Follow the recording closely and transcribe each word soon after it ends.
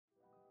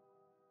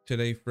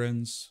Today,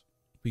 friends,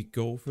 we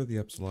go for the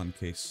Epsilon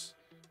case.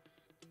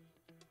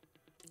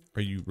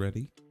 Are you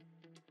ready?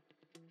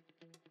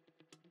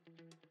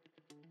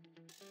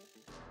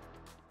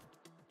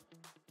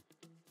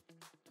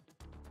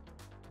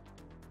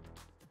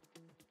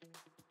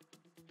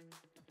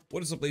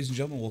 What is up, ladies and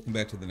gentlemen? Welcome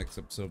back to the next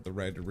episode of the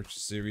Ride to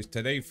Riches series.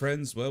 Today,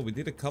 friends, well, we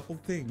did a couple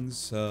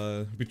things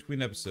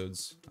between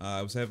episodes.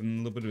 I was having a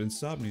little bit of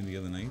insomnia the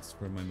other nights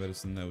from my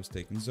medicine that I was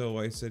taking, so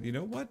I said, you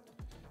know what?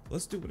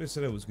 Let's do what I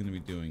said I was going to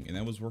be doing, and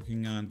I was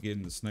working on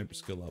getting the sniper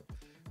skill up.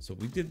 So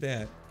we did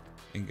that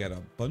and got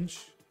a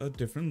bunch of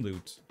different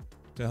loot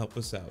to help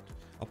us out.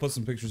 I'll put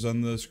some pictures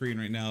on the screen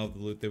right now of the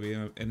loot that we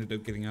ended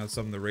up getting out of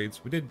some of the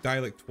raids. We did die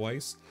like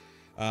twice.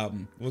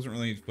 Wasn't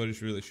really any footage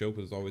to really show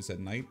because it was always at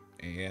night,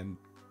 and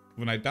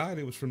when I died,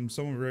 it was from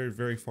someone very,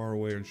 very far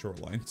away on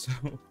Shoreline, so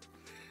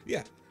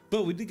yeah.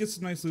 But we did get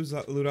some nice loot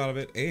out of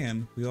it,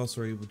 and we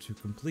also were able to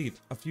complete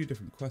a few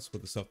different quests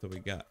with the stuff that we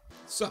got.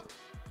 So,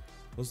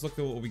 let's look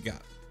at what we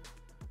got.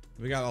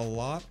 We got a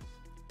lot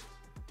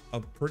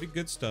of pretty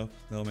good stuff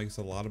that'll make us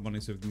a lot of money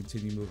so we can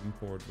continue moving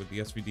forward with the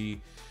SVD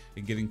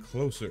and getting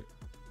closer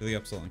to the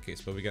Epsilon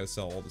case, but we gotta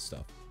sell all this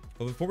stuff.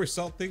 But before we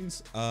sell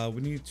things,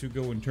 we need to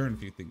go and turn a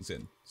few things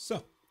in.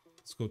 So,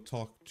 let's go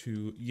talk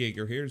to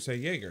Jaeger here and say,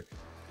 Jaeger,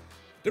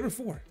 Number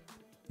 4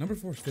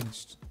 is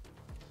finished.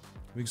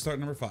 We can start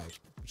number 5,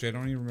 which I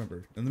don't even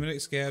remember.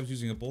 Eliminate scabs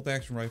using a bolt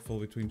action rifle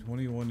between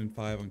 21 and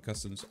 5 on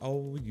customs.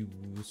 Oh, you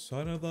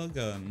son of a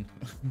gun.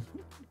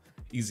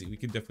 Easy, we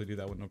can definitely do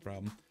that one, no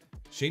problem.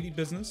 Shady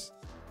business.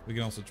 We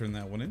can also turn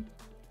that one in.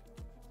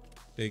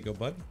 There you go,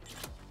 bud.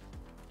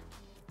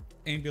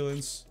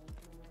 Ambulance.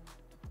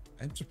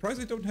 I'm surprised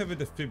I don't have a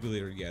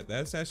defibrillator yet.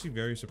 That's actually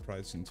very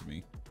surprising to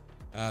me.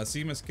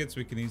 CMS kits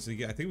we can easily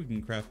get. I think we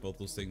can craft both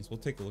those things. We'll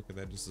take a look at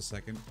that in just a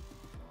second.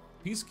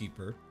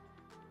 Peacekeeper.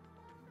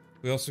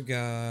 We also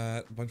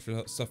got a bunch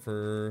of stuff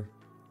for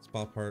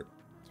spot part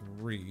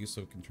 3,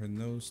 so we can turn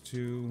those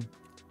 2.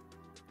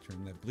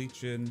 Turn that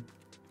bleach in.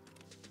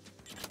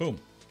 Boom.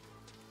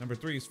 Number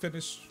 3 is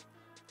finished.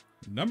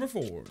 Number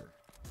 4.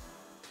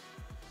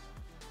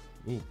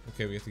 Ooh,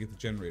 okay, we have to get the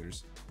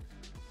generators.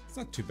 It's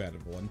not too bad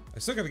of one. I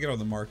still gotta get all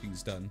the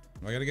markings done.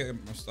 I gotta get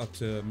up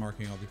to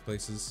marking all these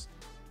places.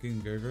 Getting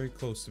very, very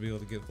close to be able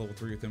to get level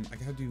 3 with him. I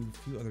gotta do a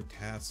few other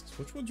tasks.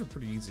 Which ones are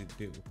pretty easy to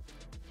do?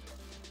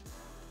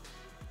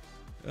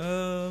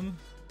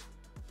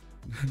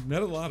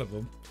 Not a lot of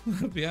them.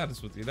 I'll be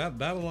honest with you,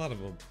 not a lot of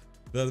them.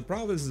 The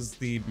problem is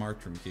the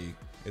Markroom key.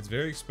 It's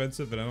very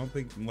expensive, and I don't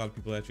think a lot of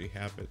people actually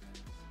have it.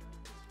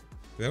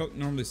 They don't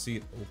normally see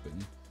it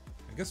open.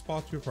 I guess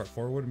Spot 2 Part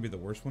 4 wouldn't be the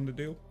worst one to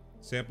do.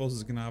 Samples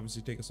is gonna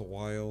obviously take us a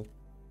while.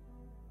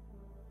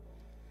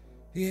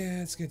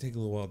 Yeah, it's gonna take a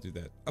little while to do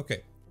that.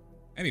 Okay.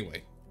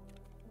 Anyway,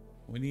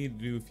 we need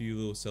to do a few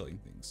little selling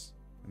things.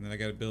 And then I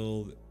gotta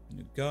build a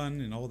new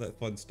gun and all that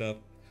fun stuff.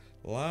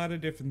 A lot of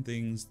different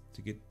things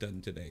to get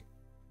done today.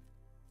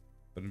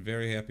 But I'm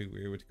very happy we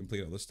were able to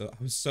complete all this stuff.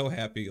 I was so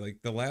happy. Like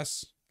the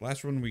last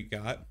one we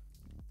got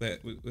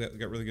that we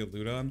got really good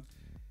loot on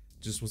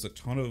just was a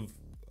ton of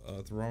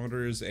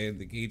thermometers and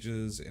the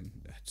gauges, and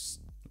it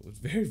was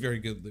very, very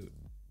good loot.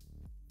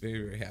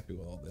 Very, very happy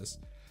with all this.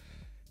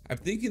 I'm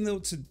thinking though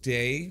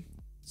today,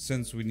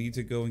 since we need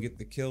to go and get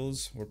the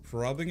kills, we're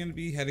probably going to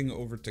be heading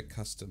over to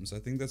customs. I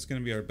think that's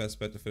going to be our best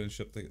bet to finish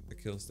up the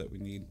kills that we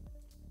need.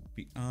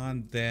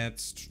 Beyond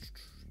that,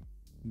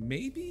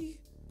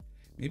 maybe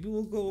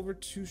we'll go over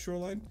to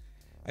Shoreline.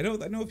 I know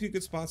a few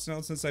good spots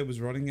now since I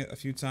was running it a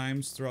few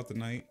times throughout the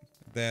night.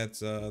 That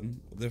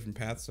different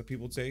paths that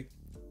people take.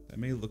 I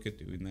may look at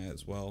doing that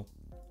as well.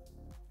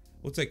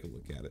 We'll take a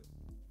look at it.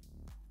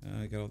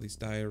 I got all these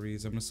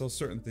diaries. I'm gonna sell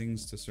certain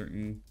things to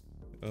certain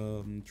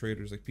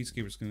traders. Like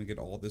Peacekeeper's gonna get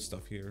all this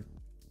stuff here.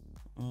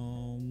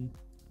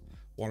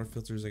 Water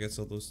filters, I gotta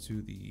sell those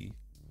to the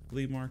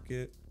flea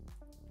market.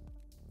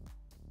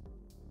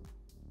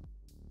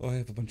 Oh, I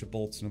have a bunch of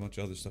bolts and a bunch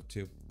of other stuff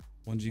too.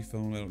 1G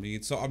phone I don't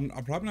need, so I'm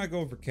probably not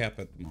going for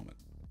Kappa at the moment.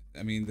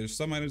 I mean, there's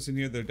some items in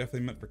here that are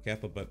definitely meant for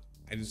Kappa, but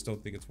I just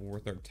don't think it's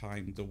worth our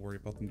time to worry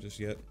about them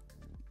just yet.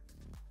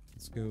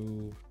 Let's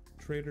go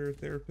trader,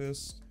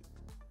 therapist.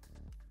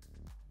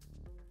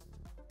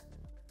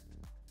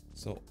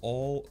 So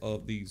all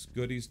of these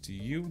goodies to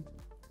you.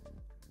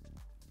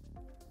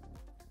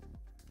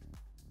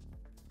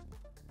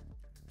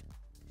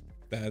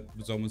 That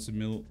was almost a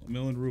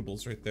million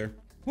rubles right there.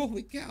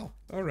 Holy cow.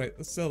 All right,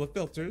 let's sell the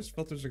filters.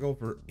 Filters are going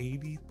for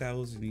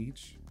 80,000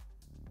 each.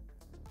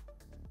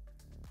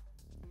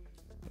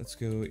 Let's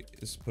go,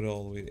 just put it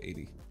all the way to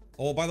 80.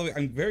 Oh, by the way,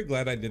 I'm very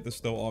glad I did this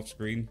though off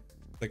screen,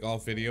 like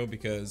off video,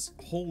 because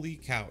holy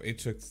cow, it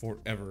took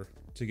forever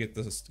to get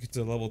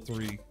to level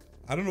 3.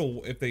 I don't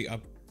know if they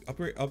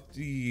upgrade up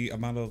the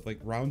amount of like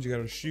rounds you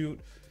gotta shoot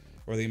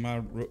or the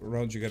amount of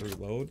rounds you gotta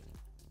reload,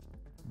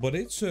 but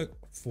it took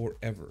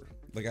forever.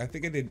 Like I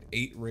think I did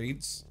 8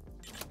 raids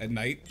at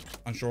night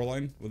on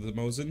Shoreline with the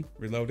Mosin,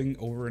 reloading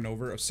over and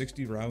over of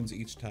 60 rounds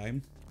each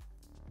time.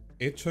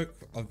 It took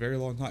a very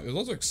long time. It was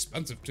also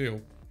expensive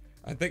too.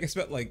 I think I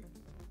spent like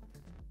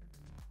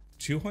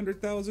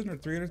 200,000 or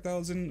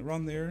 300,000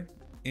 around there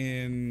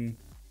in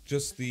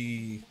just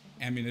the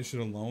ammunition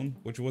alone,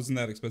 which wasn't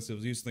that expensive. It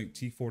was using like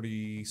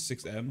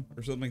T46M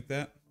or something like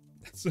that.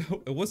 So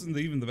it wasn't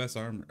even the best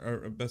armor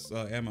or best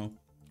ammo.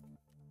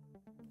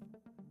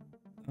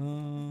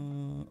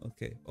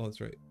 Okay. Oh, that's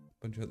right.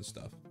 Bunch of other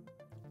stuff.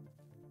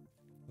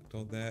 Collect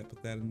all that.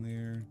 Put that in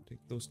there. Take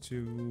those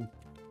two.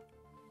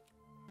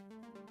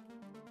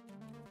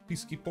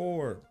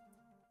 Peacekeeper.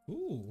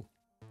 Ooh.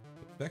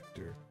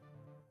 Vector.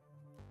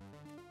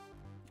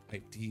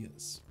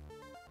 Ideas.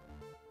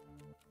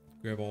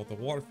 Grab all the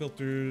water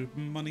filter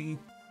money.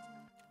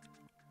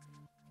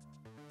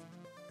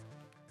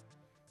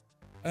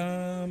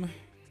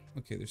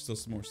 Okay, there's still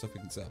some more stuff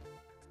we can sell.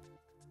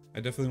 I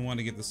definitely want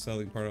to get the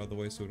selling part out of the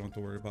way so we don't have to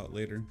worry about it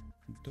later.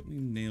 Don't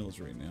need nails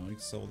right now. I can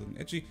sell them.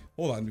 Actually,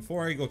 hold on.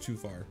 Before I go too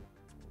far.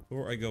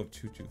 Before I go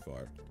too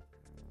far.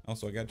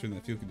 Also, I got to turn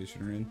that fuel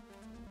conditioner in.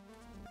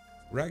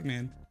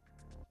 Ragman.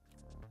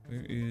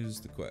 Where is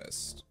the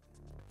quest?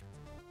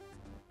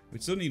 We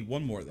still need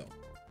one more though.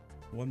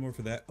 One more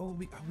for that. Oh,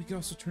 we could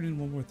also turn in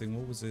one more thing.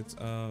 What was it?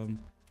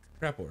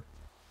 Crap ore.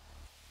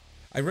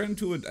 I ran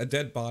into a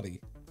dead body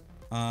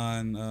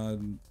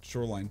on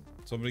shoreline.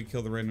 Somebody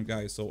killed a random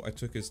guy, so I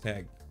took his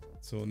tag.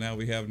 So now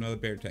we have another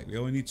bear tag. We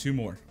only need 2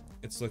 more.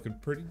 It's looking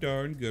pretty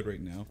darn good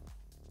right now.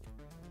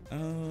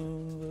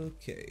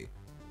 Okay.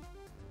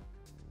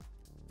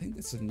 I think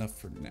that's enough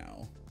for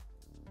now.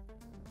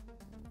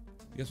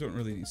 I guess we don't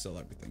really need to sell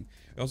everything.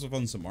 I also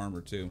found some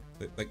armor too.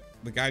 Like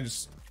the guy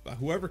just,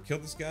 whoever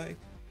killed this guy,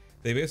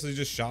 they basically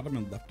just shot him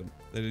and left him.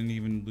 They didn't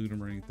even loot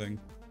him or anything.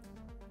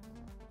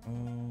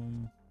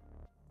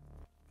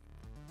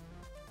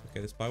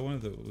 Okay, let's buy one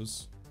of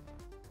those.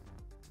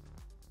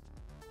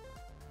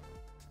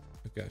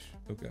 Oh gosh,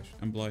 oh gosh.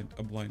 I'm blind,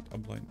 I'm blind,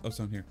 I'm blind. Oh, it's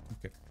down here.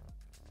 Okay.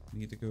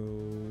 Need to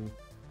go...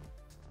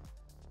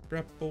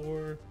 Trap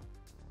ore.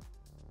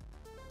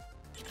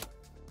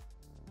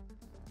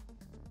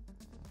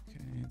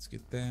 Okay, let's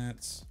get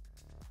that.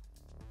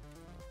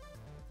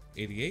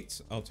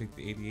 88. I'll take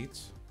the 88.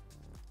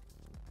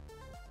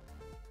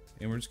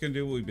 And we're just gonna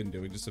do what we've been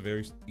doing. Just a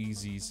very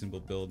easy, simple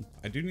build.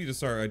 I do need to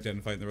start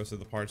identifying the rest of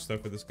the parts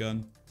stuff for this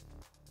gun.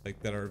 Like,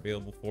 that are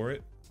available for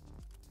it.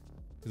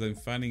 Because I'm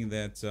finding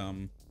that,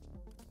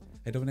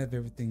 I don't have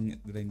everything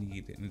that I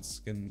need, and it's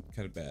getting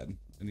kind of bad.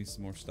 I need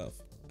some more stuff.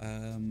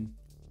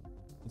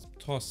 Let's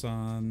toss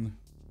on...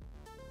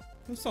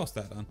 Let's toss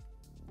that on.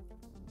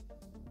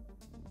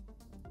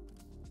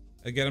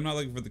 Again, I'm not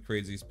looking for the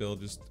craziest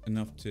build, just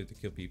enough to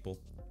kill people.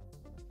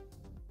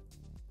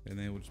 And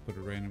then we'll just put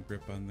a random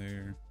grip on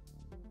there.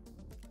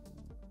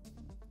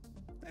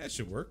 That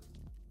should work.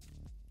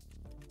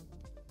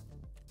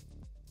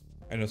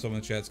 I know some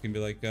of the chats can be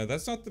like,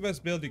 that's not the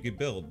best build you could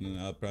build. And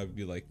I'll probably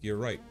be like, you're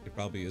right. It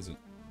probably isn't.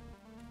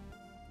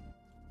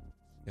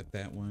 Get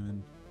that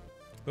one.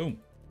 Boom.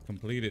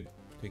 Completed.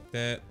 Take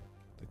that.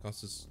 That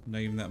costs us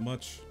not even that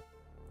much.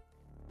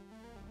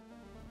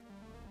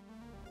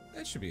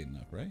 That should be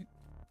enough, right?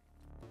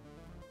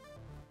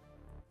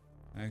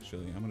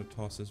 Actually, I'm going to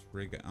toss this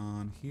rig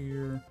on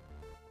here.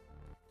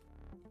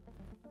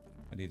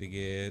 I need to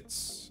get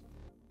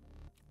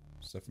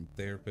stuff from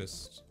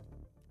Therapist.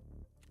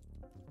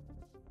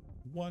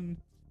 1.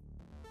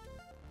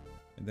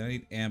 And then I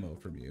need ammo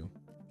from you.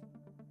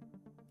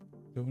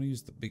 Don't want to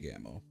use the big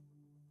ammo.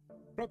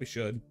 Probably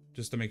should,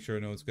 just to make sure I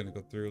know it's going to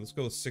go through. Let's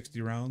go with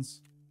 60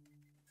 rounds.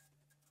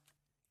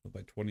 I'll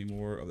buy 20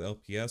 more of the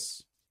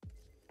LPS.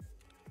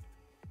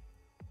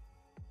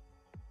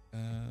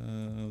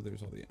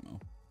 There's all the ammo.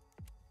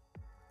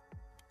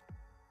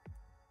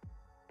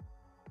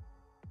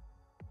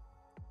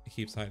 It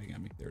keeps hiding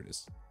on me. There it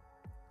is.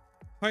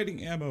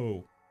 Hiding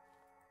ammo.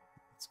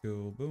 Let's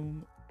go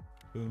boom,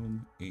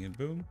 boom, and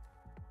boom.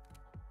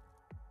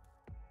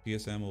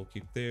 PS ammo will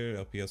keep there.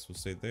 LPS will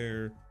stay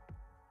there.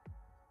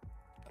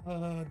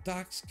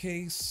 Doc's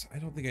case. I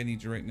don't think I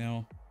need you right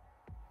now.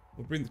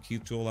 We'll bring the key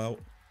tool out.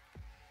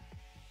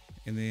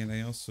 And then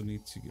I also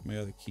need to get my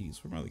other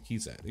keys. Where are my other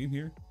keys at? In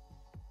here?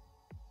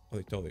 Oh,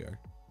 they totally are.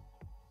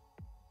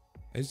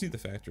 I just need the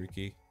factory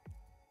key.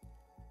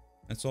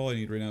 That's all I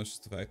need right now is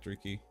just the factory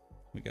key.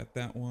 We got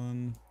that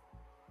one.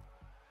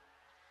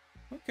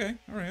 Okay,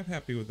 alright, I'm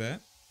happy with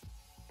that.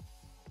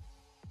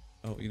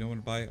 Oh, you know what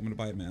I'm gonna buy? I'm gonna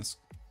buy a mask.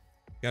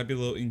 Gotta be a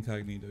little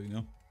incognito, you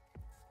know?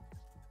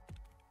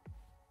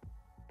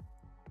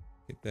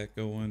 Get that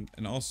going.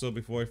 And also,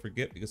 before I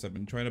forget, because I've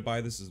been trying to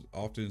buy this as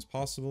often as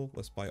possible,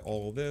 let's buy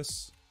all of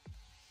this.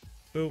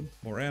 Boom,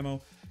 more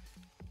ammo.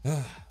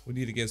 We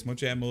need to get as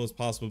much ammo as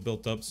possible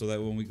built up so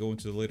that when we go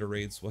into the later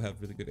raids, we'll have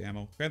really good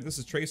ammo. Granted, this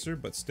is Tracer,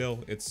 but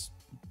still, it's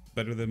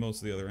better than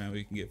most of the other ammo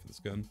you can get for this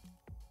gun.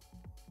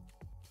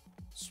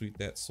 Sweet,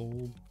 that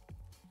sold.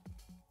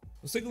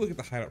 Let's take a look at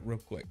the hideout real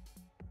quick.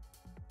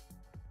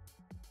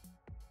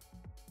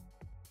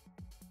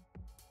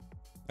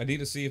 I need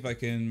to see if I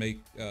can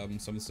make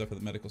some of the stuff for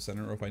the medical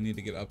center or if I need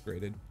to get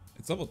upgraded.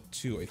 It's level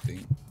 2, I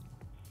think.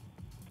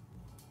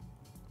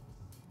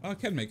 Oh, I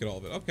can make it all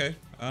of it. Okay.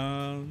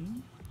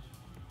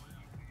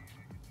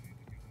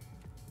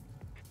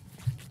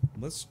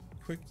 let's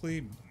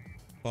quickly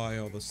buy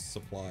all the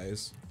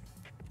supplies.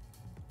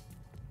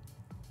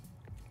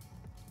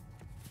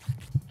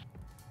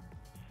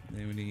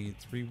 Then we need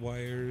 3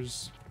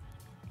 wires.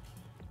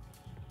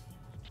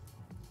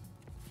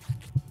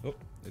 Oh,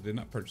 I did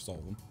not purchase all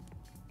of them.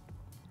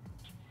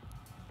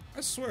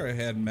 I swear I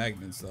had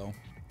magnets though.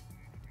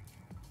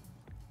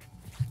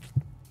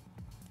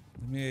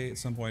 Maybe at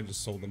some point I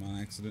just sold them on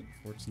accident.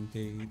 14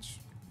 gauge.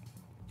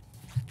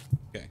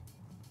 Okay.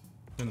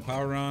 Turn the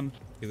power on.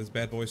 Get this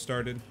bad boy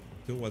started.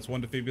 Cool. That's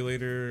 1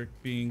 defibrillator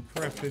being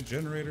crafted.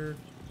 Generator.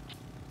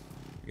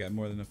 We got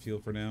more than enough fuel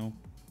for now.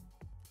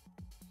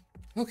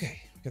 Okay.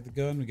 We got the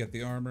gun. We got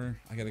the armor.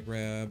 I gotta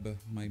grab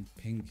my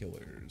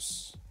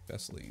painkillers.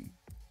 Vaseline.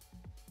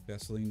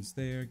 Vaseline's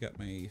there. Got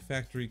my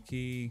factory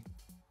key.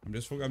 I'm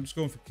just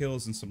going for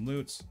kills and some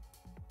loots.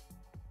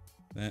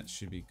 That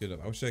should be good.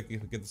 I wish I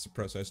could get the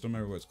suppressor. I just don't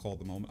remember what it's called at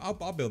the moment. I'll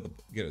be able to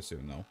get it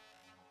soon though.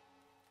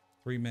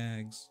 3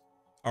 mags.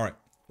 All right,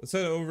 let's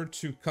head over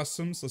to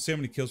customs. Let's see how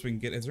many kills we can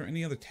get. Is there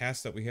any other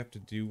tasks that we have to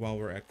do while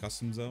we're at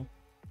customs though?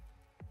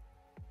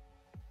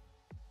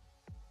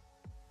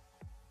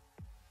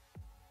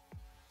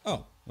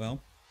 Oh,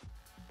 well.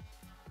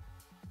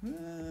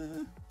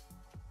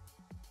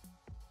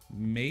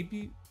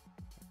 Maybe.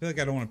 I feel like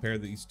I don't want to pair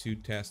these 2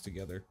 tasks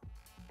together.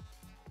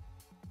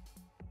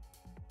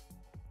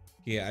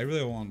 Yeah, I really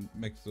don't want to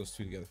mix those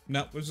 2 together.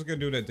 No, we're just going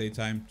to do it at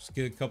daytime. Just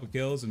get a couple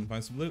kills and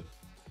find some loot.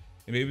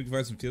 And maybe we can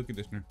find some field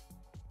conditioner.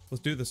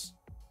 Let's do this.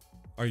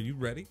 Are you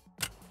ready?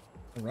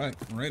 Alright,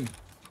 we're in.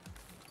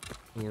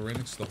 We're right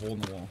next to the hole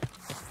in the wall.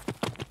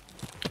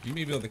 You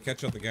may be able to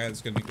catch up the guy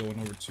that's going to be going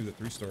over to the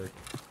 3-story.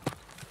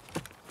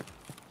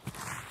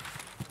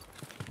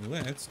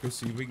 Let's go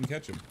see if we can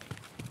catch him.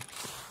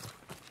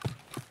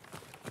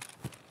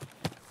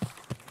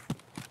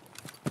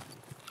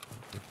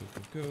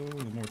 Go, a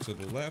little more to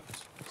the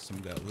left. Some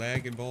of that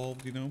lag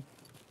involved, you know.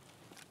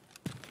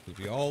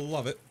 Because we all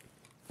love it.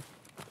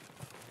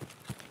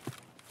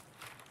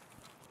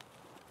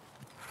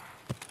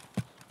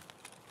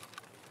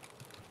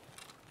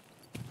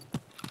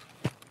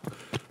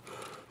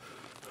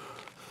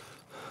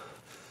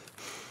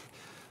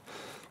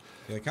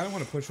 Yeah, I kind of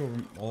want to push over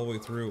all the way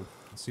through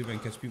and see if I can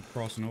catch people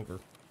crossing over.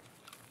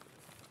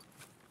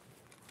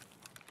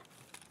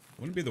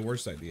 Wouldn't be the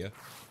worst idea.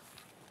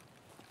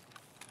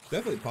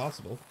 Definitely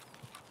possible.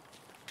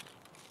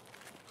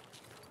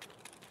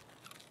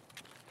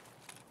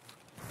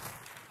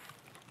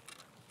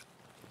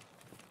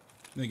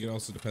 I think it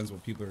also depends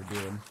what people are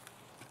doing.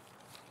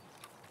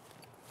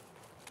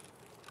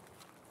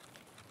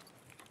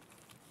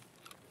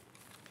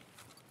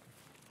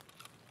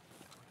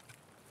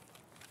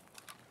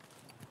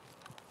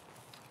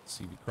 Let's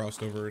see if he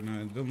crossed over or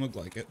not. It doesn't look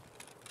like it.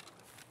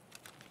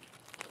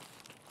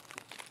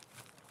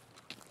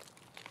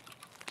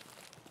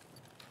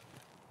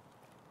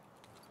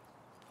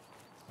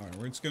 Alright,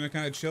 we're just gonna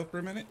kind of chill for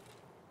a minute.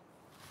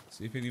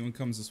 See if anyone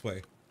comes this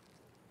way.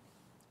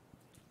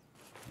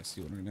 I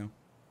see one right now.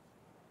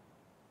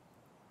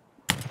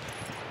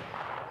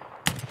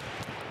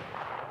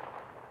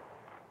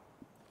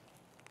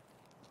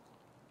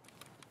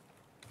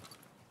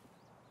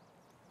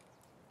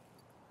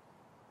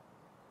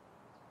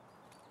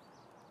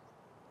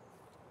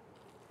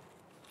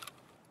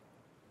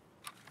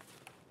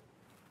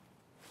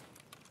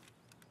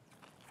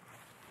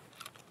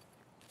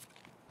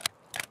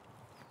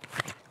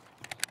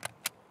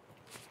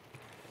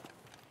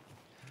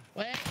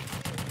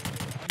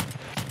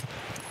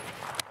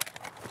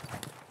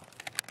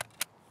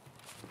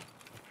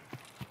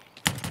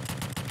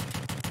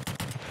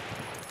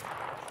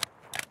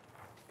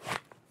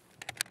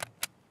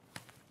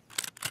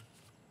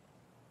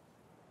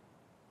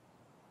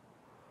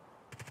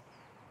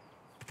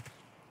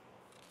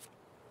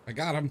 I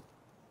got him.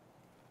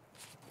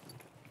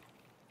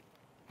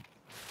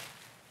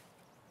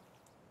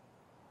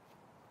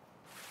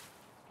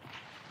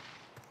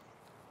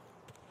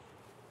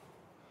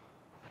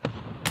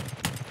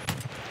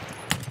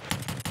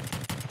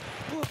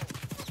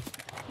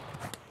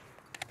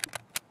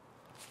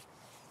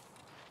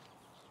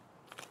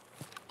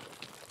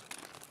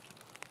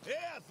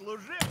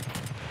 Служи!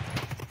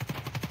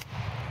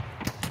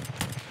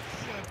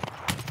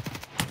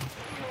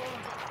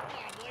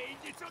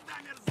 Иди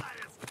сюда,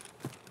 мерзавец!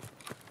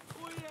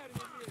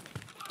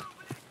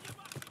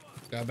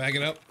 Gotta back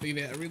it up. Need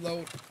to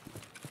reload.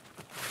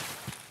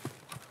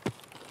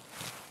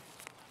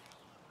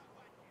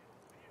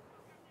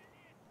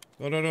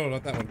 Oh, no, no,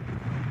 not that one.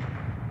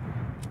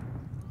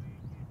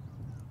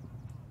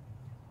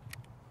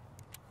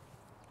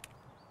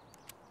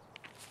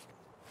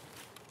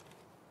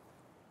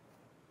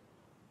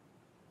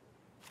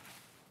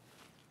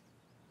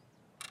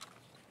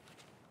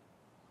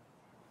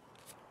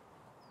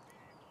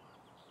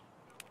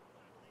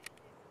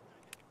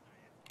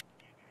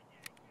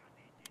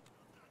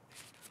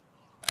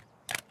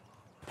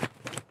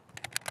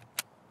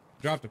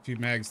 Dropped a few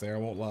mags there, I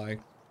won't lie.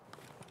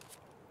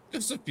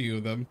 Just a few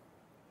of them.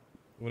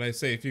 When I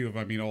say a few of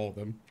them, I mean all of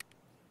them.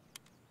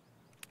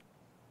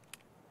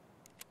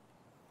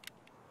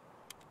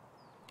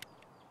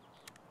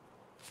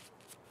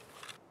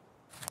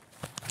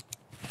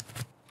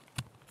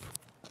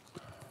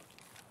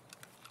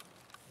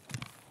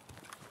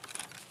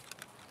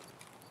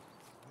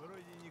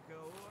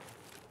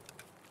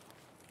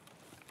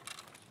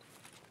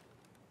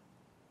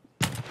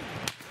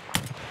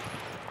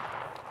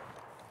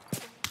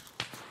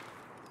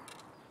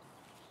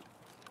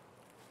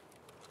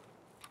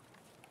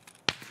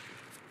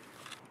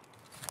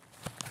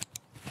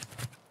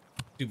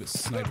 Stupid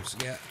snipers.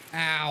 Yeah.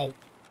 Ow.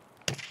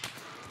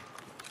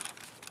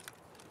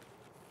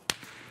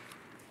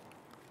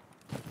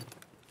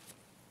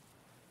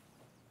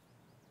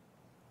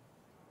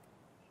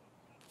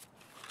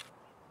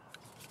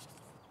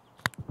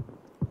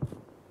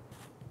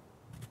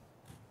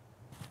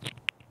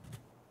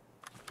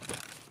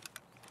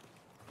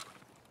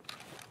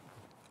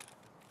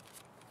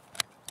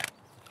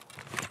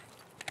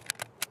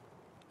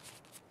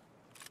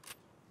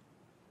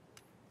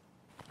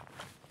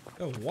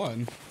 Oh,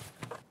 one.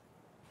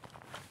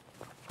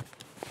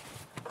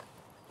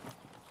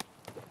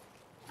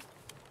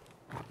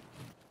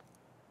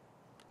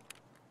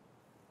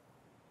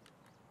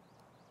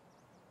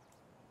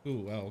 Ooh,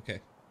 well, okay.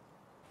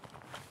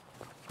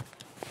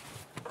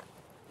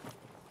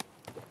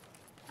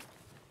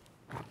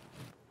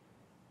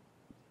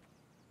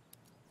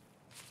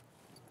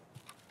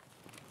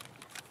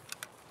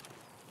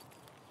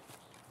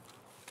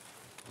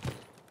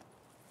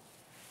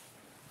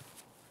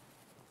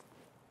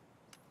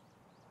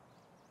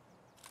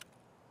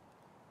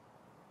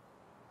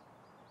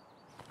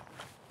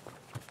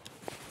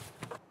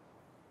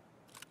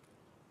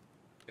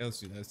 Yeah, let's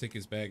do that. Let's take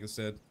his bag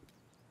instead.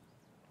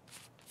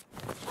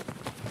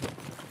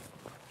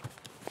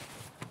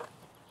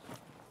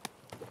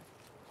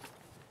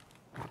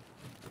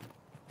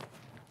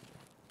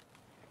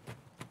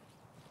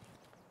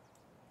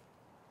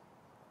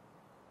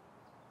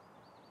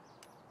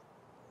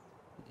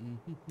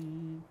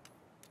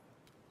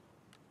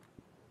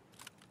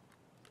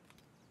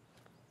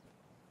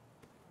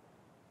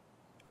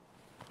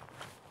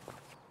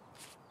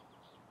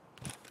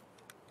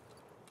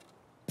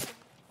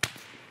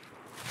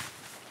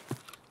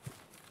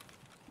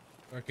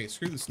 Okay,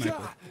 screw the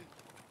sniper.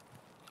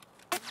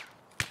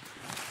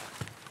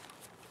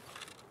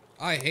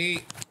 I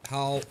hate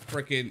how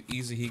freaking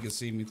easy he can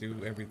see me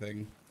through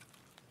everything.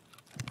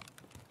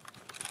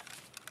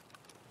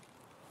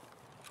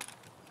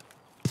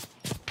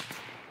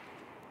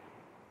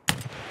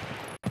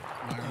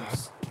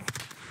 Nice.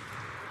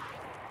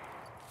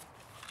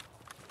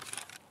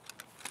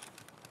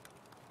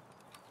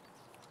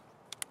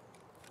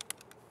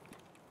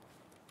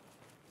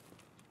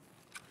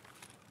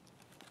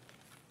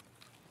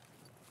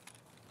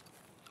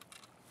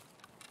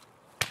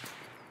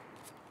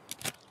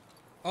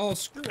 Oh,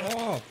 screw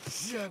off.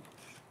 Shit.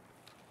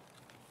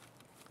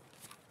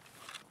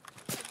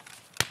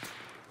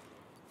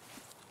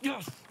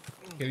 Yes.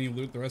 Can't even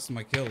loot the rest of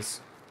my kills.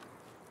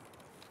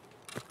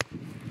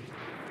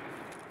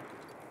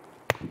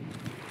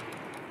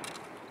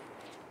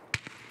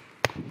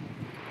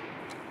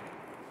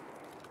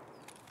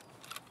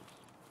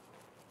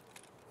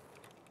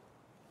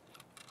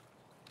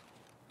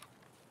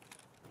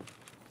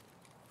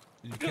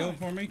 Did you kill him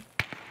for me?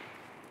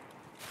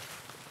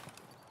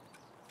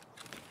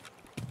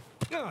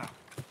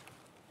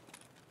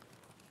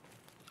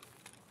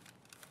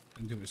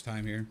 Didn't do much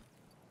time here.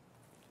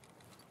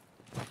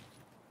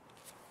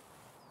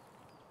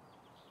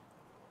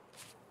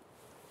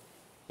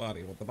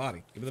 Body, I want the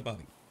body. Give me the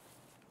body.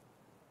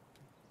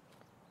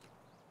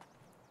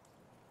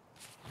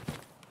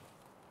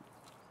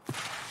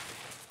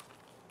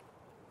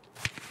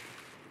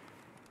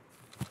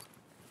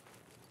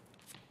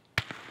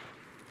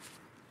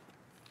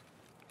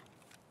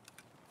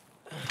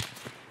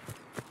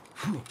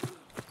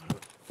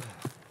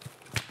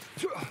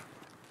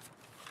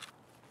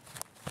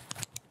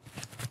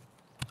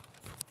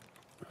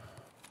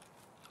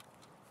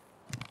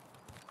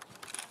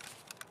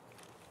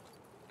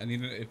 I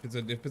need to,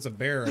 if it's a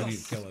bear, I need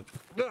to kill it.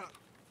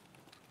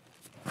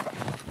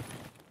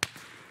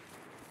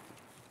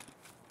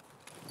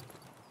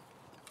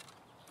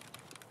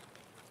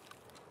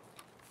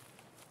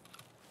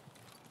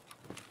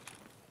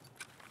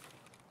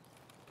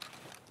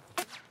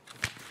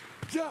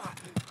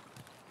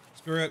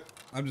 Screw it.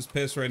 I'm just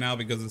pissed right now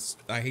because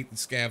I hate the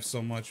scavs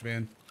so much,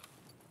 man.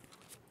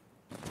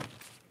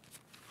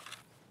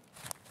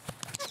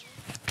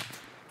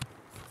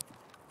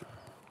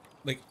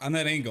 Like, on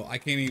that angle, I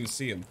can't even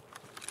see him.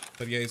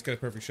 But yeah, he's got a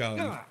perfect shot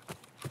on me.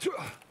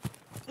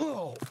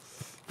 Oh.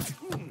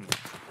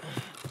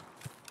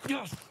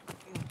 Yes.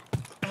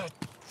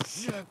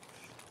 Shit.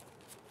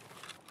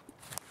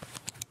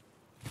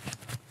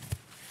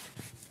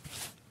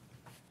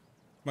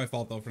 My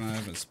fault, though, for not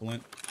having a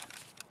splint.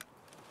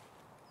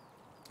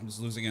 I'm just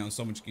losing out on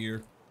so much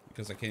gear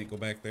because I can't go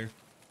back there.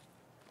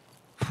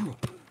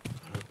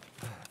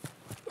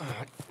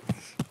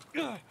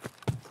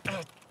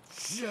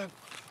 Shit.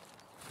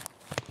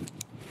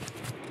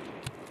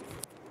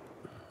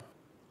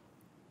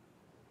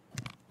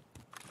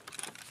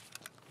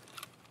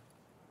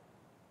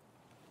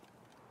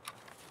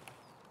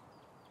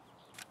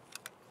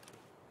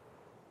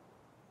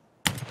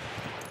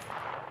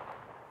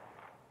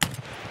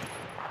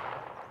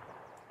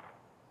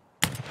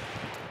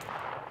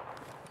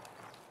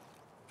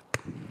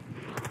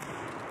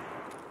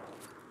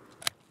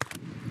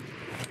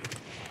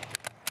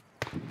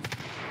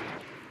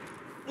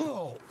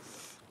 Oh.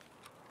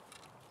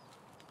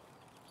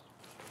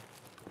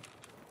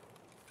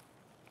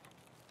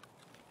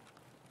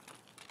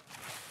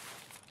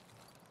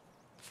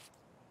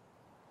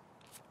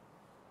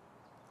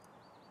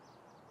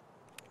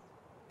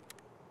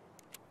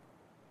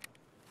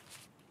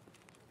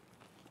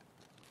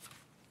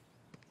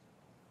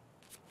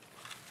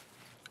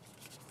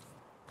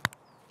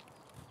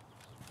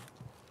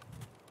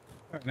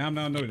 Alright, now I'm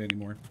not annoyed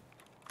anymore.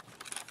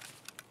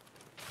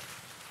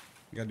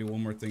 I gotta do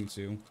one more thing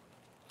too.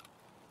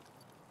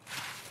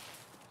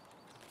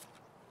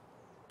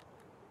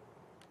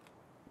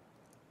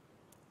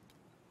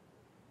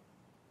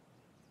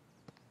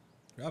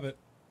 Grab it.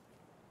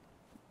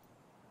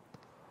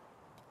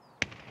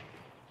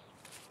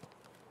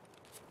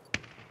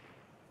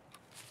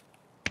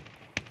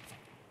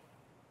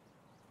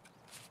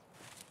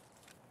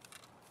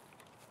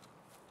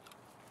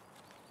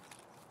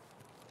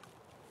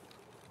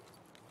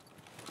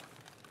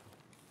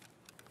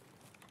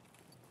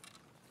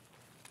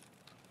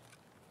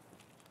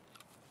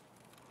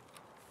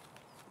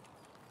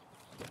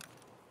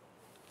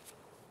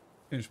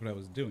 Finish what I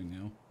was doing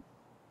now.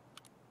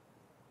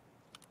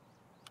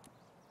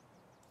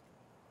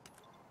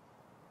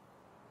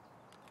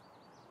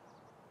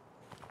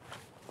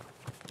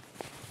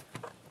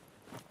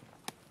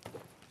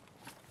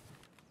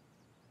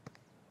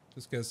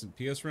 This guy's some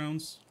PS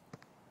rounds.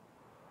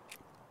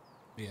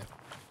 Yeah.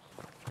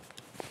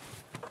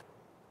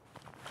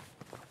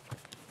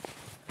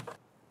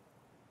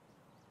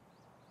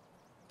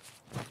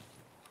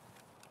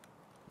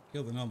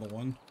 Killed another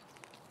one.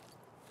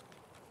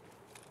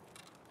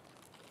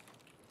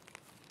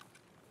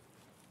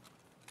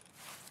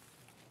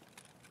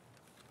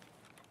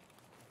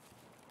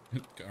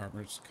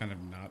 Armor's kind of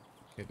not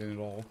hidden at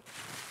all.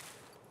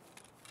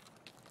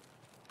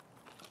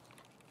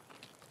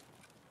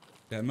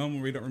 That moment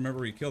where we don't remember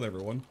we killed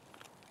everyone.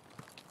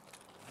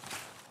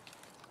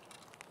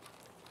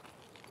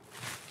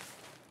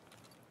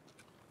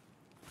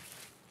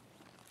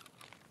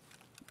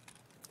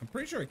 I'm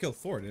pretty sure I killed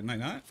 4, didn't I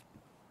not?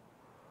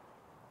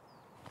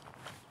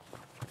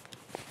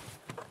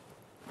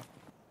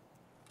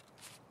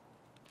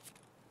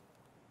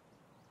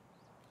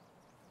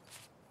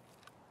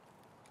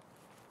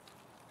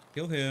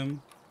 Kill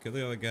him. Kill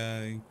the other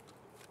guy.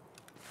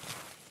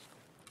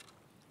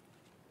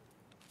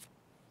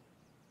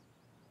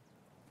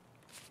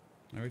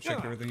 I already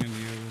checked everything on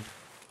you.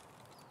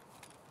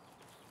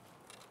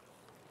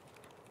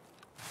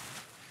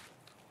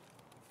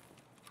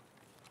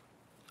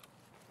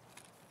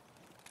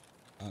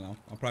 I don't know.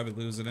 I'm probably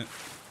losing it.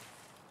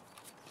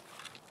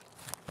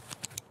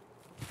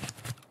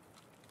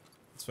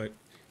 That's right.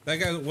 That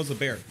guy was a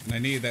bear, and I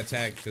needed that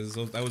tag because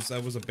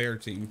that was a bear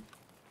team.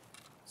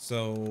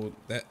 So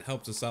that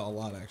helps us out a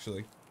lot,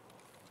 actually.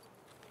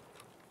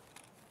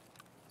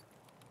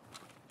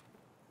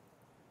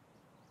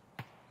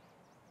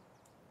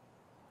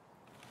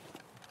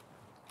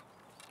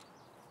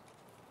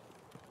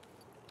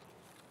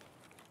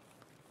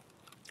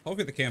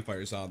 Hopefully the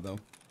campfire's on, though.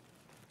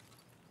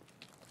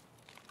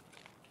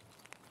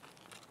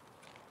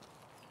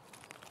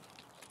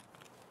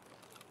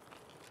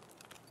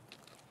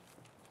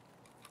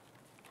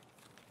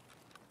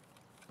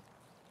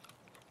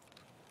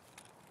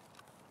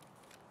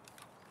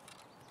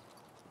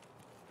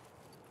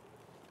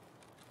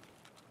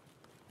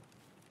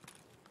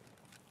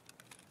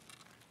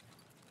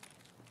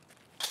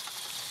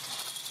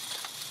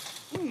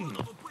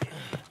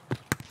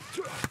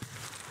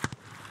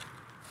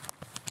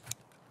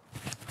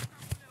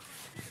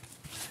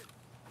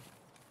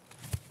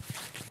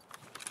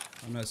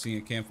 I'm not seeing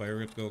a campfire.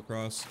 We have to go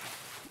across.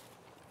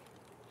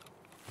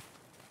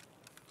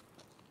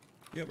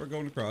 Yep, we're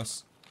going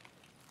across.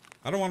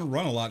 I don't want to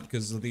run a lot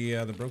because of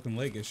the broken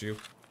leg issue.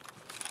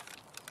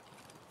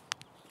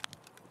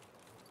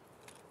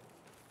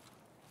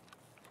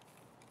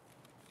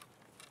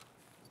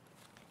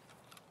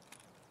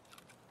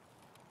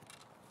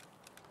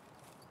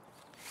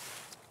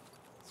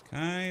 It's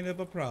kind of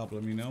a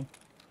problem, you know.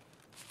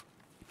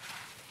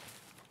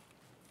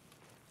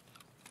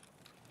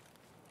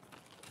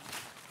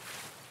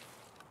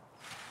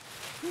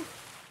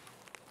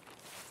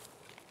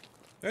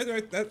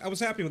 I was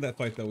happy with that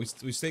fight, though.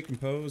 We stayed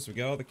composed. We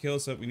got all the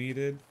kills that we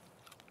needed.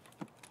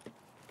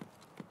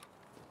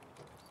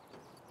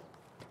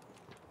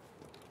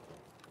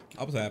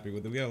 I was happy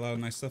with it. We got a lot of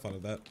nice stuff out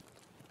of that.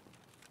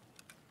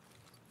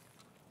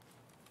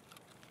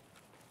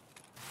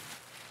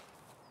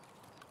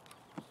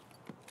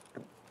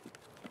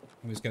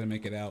 We just gotta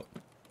make it out,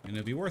 and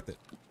it'll be worth it.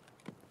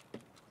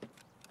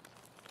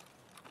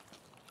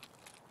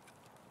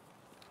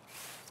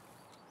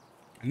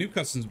 I knew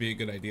customs would be a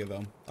good idea,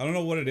 though. I don't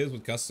know what it is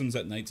with customs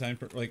at nighttime,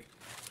 for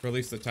at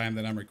least the time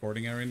that I'm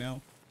recording it right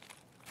now.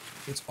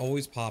 It's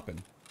always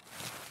popping.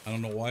 I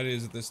don't know why it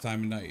is at this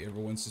time of night.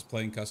 Everyone's just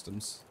playing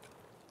customs.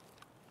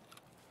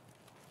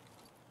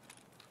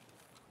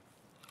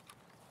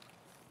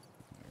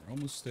 We're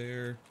almost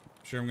there.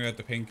 I'm sure I'm gonna have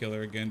to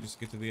painkiller again just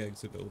to get to the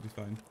exit, but it'll be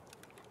fine.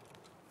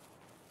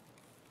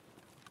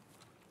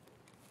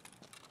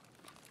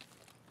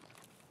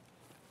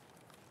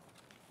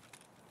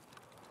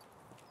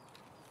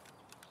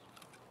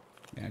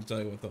 I tell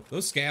you what, though,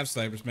 those scav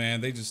snipers, man,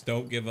 they just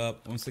don't give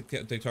up. Once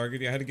they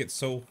target you, I had to get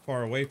so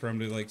far away from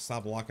them to like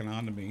stop locking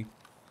onto me,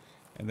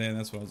 and then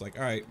that's when I was like,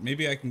 all right,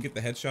 maybe I can get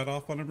the headshot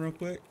off on him real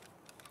quick,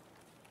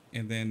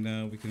 and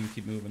then we can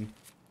keep moving.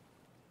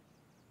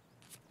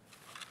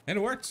 And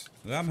it worked.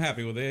 I'm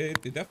happy with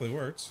it. It definitely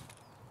worked.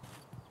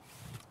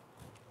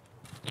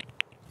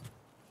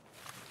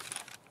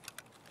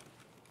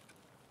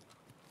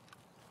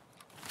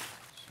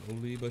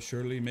 Slowly but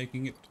surely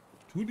making it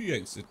to the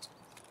exit.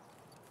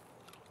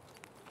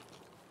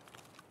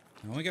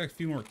 I only got a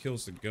few more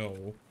kills to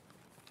go.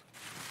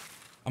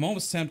 I'm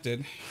almost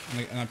tempted,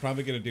 and I'm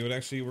probably going to do it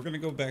actually. We're going to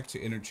go back to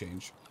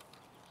interchange.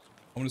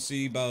 I want to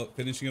see about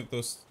finishing up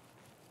those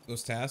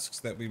tasks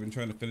that we've been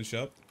trying to finish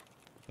up,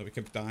 that we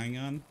kept dying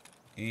on,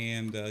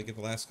 and get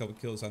the last couple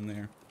kills on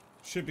there.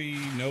 Should be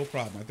no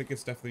problem. I think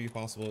it's definitely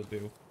possible to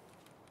do.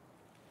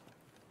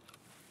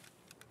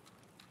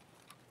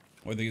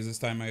 One thing is this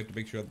time I have to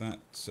make sure I'm not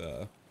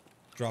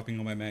dropping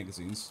all my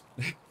magazines.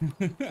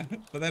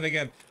 But then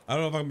again, I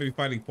don't know if I'm going to be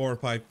fighting 4 or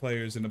 5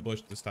 players in a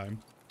bush this time.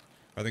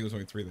 I think it was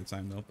only 3 that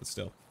time though, but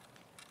still.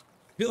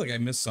 I feel like I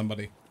missed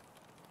somebody.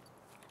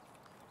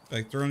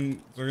 Like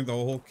during the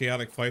whole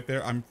chaotic fight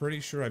there, I'm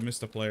pretty sure I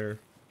missed a player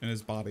in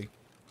his body.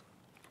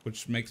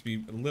 Which makes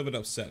me a little bit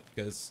upset,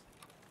 because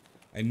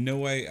I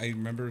know I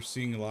remember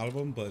seeing a lot of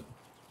them, but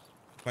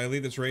if I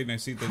leave this raid and I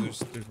see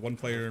that there's one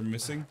player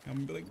missing, I'm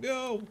gonna be like,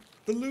 no,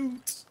 the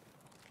loot.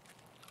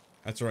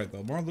 That's alright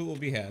though, more loot will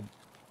be had.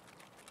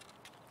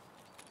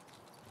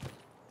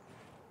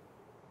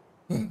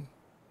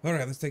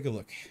 Alright, let's take a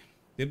look.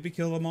 Did we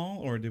kill them all,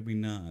 or did we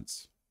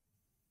not?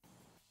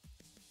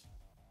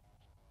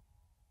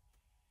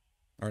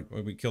 Or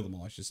we killed them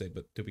all, I should say,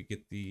 but did we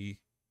get the...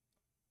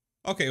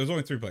 Okay, it was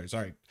only 3 players,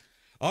 alright.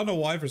 I don't know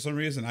why, for some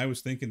reason, I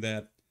was thinking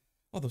that...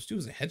 Oh, those 2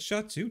 was a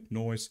headshot too?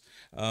 Noise.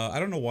 I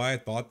don't know why I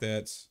thought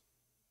that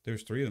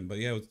there's 3 of them, but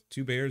yeah, it was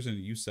 2 bears and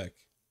a USEC.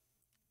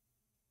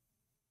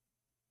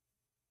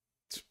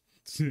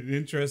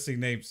 Interesting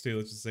names too,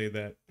 let's just say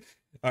that.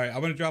 Alright,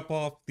 I'm gonna drop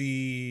off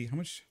the... How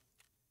much?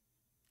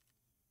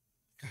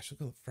 Gosh,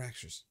 look at the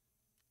fractures.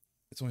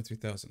 It's only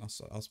 3,000.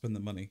 I'll spend the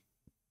money.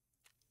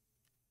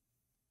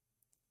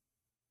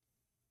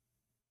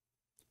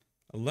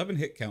 11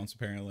 hit counts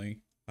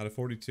apparently out of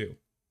 42.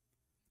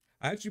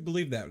 I actually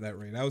believe that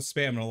rate. I was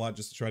spamming a lot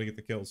just to try to get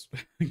the kills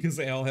because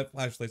they all have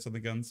flashlights on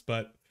the guns.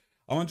 But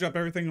I want to drop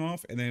everything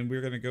off, and then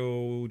we're gonna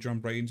go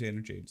jump right into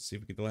interchange to see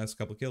if we get the last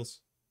couple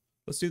kills.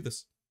 Let's do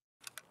this.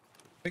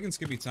 I think it's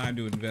gonna be time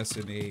to invest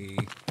in a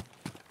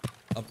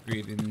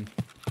upgrade in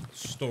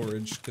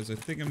storage, because I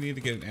think I need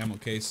to get an ammo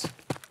case.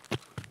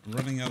 I'm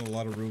running out of a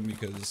lot of room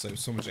because I have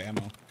so much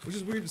ammo, which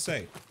is weird to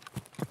say.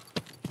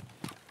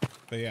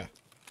 But yeah,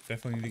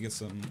 definitely need to get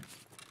some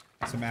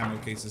ammo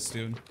cases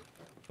soon.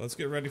 Let's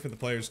get ready for the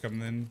players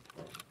coming in.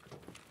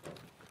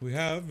 We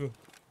have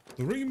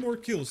 3 more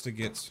kills to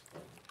get.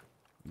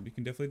 We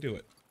can definitely do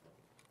it.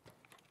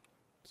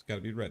 Just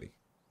gotta be ready.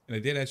 And I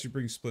did actually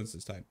bring splints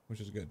this time, which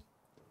is good.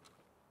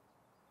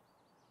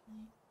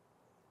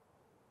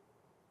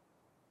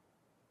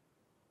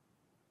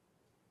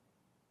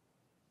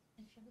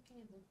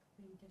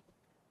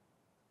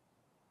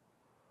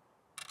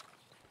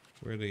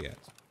 Where are they at?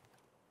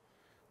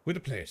 Where the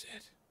players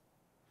at?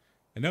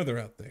 I know they're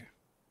out there.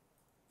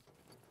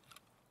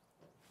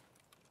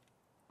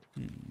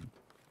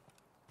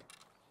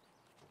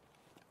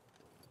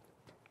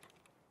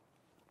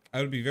 I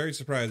would be very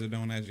surprised if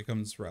no one actually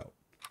comes this route.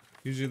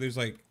 Usually there's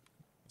like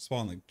a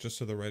spawn like just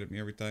to the right of me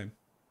every time.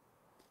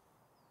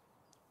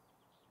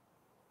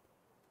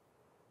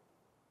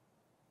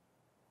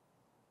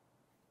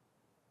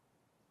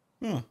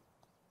 Huh.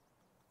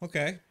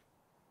 Okay.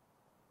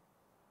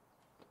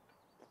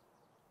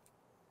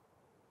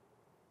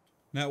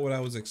 Not what I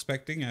was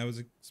expecting. I was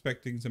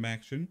expecting some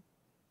action.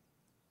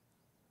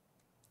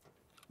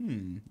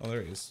 Oh,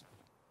 there he is.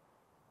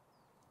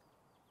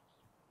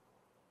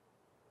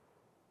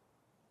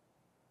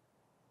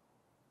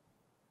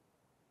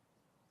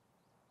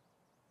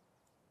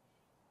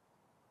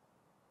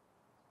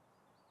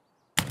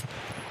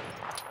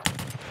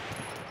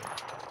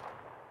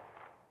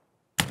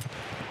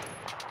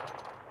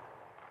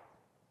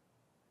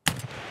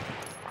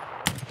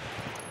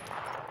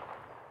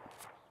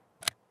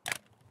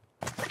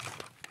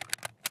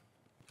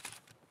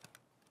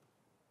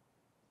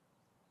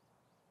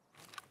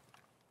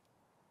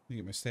 Let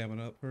me get my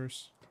stamina up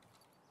first.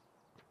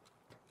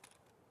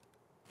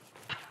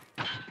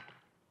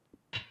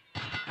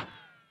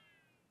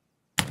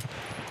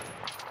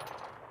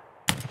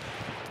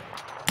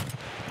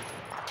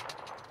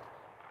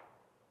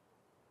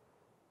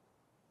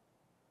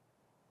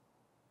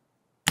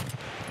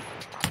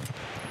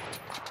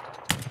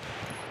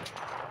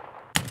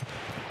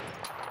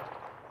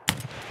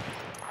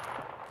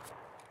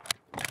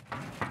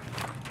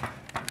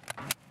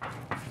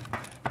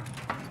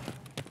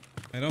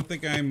 I don't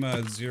think I'm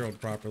zeroed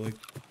properly.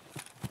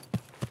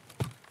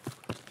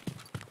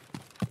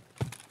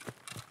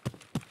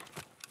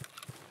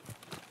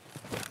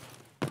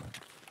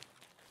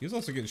 He was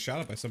also getting shot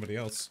at by somebody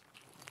else.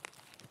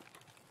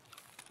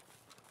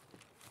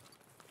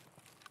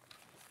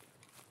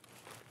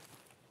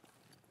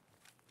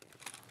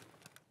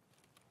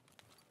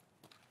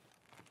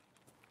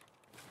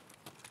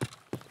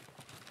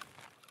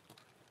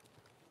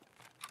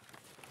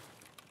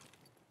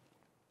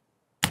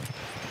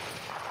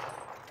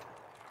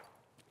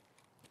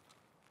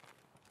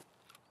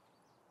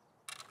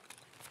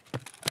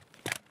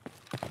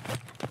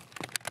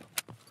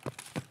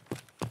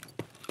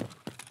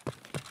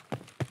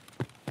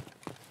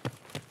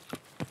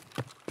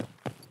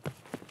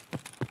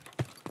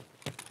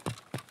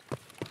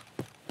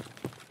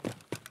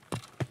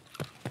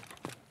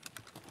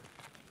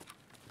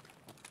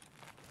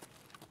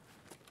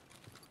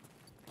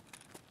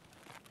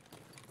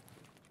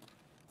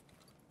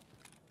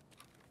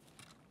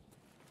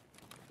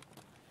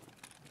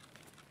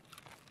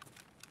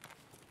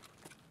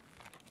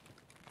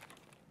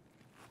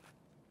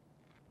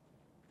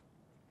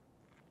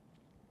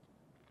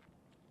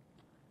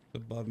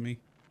 above me.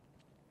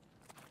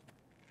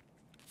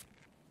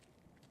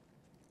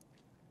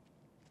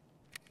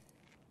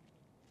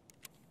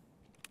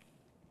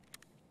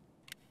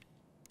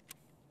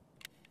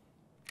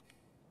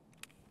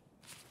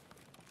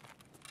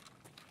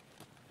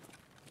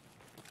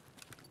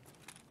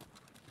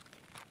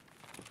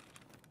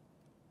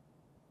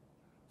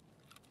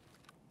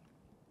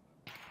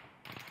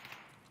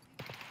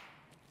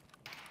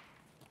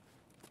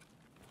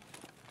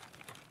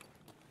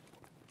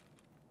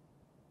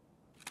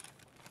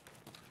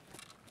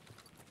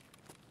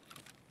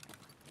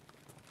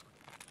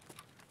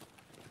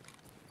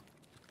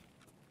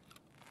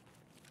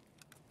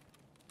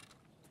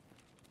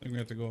 I think we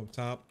have to go up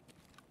top.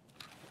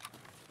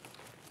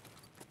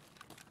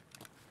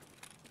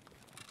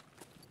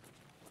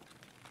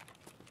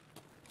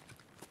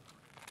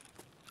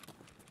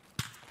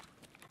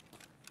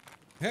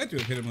 I had to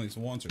have hit him at least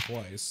once or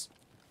twice.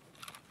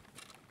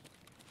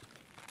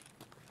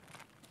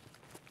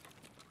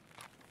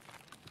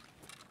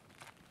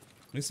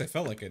 At least I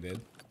felt like I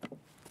did.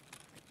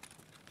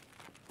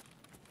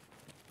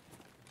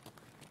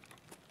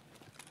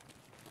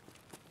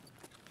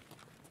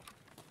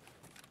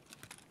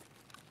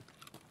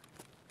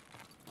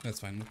 That's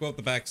fine. We'll go up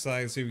the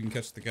backside, see if we can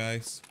catch the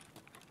guys.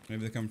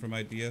 Maybe they come from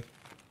idea.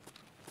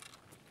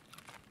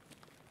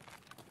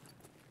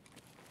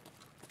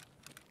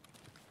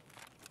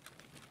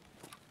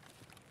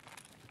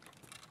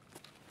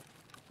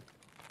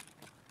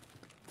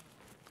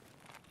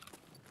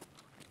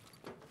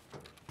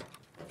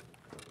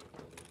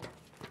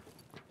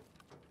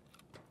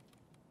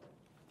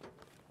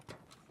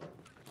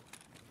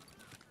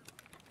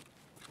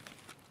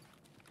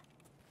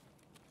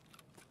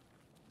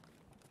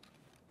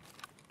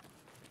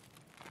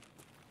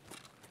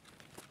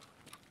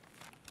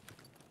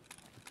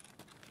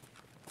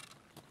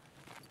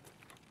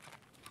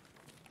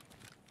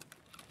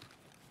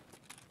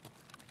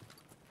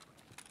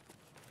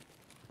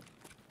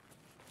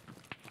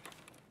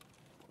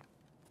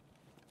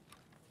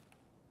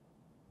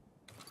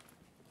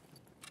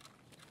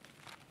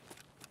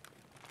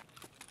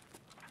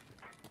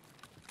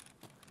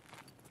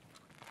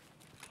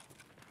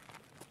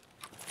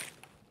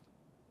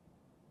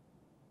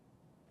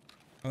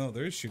 Oh,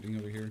 there is shooting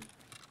over here.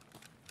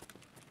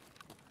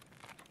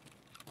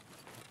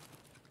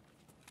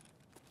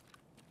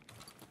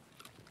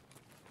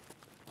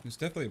 There's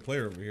definitely a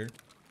player over here.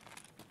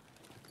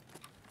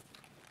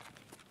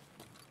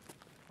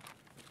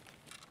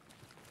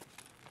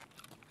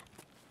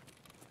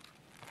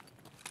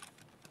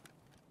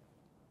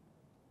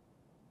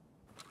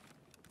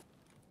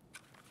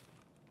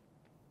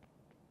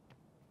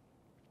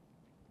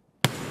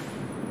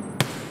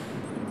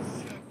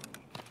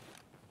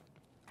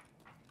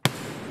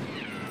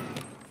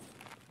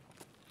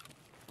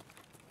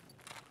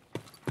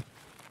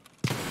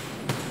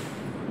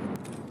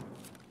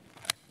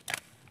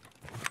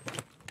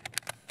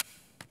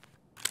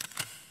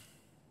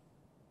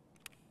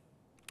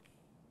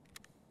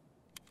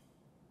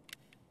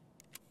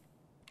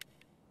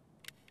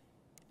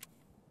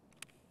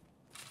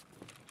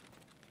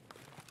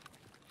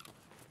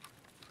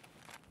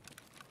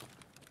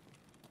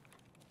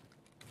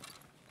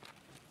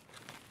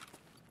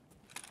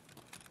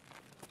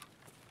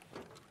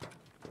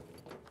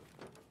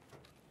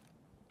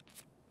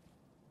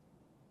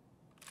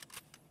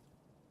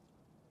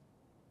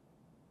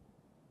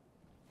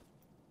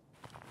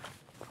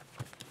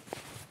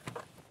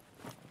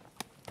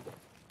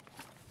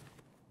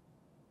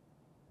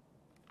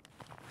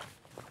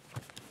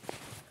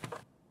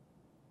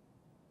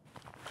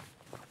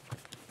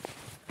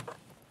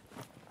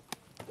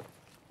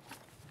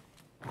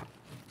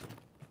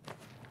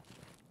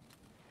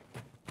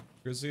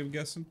 Grizzly, I'm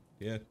guessing?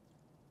 Yeah.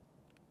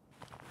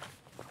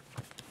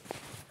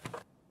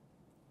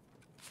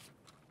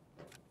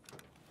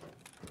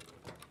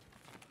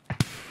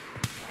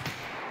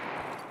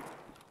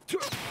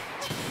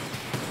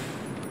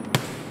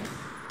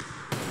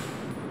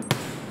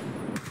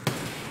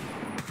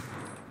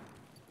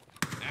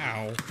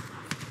 Ow.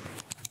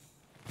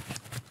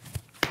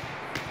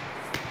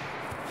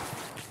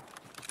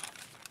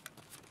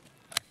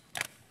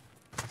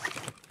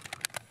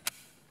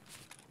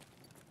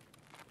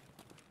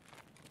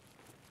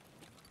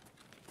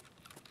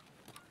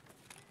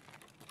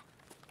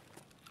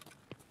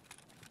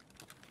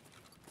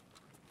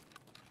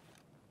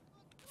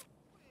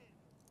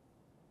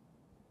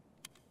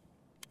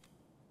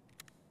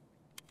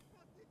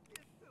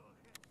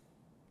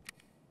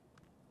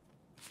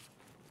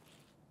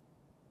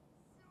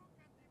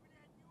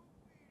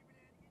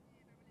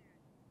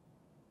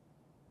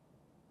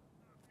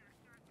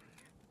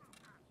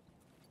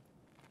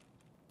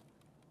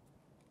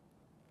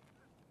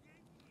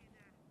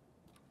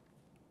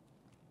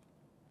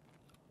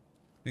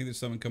 I think there's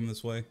someone coming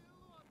this way.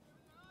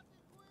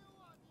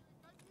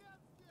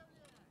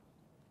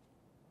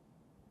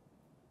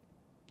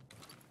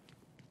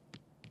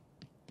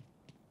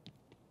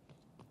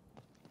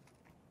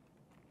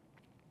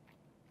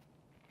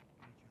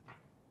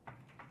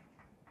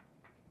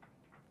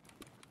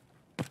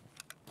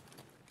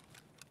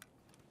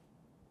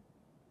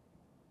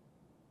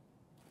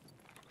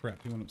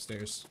 Crap, he went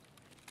upstairs.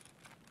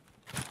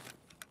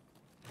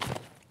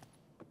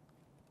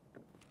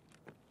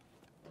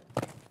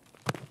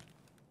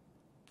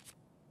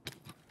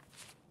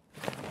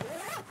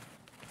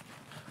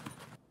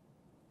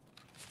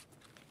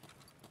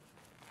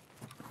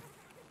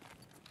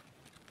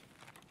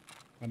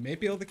 I may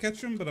be able to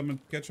catch him, but I'm gonna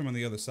catch him on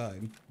the other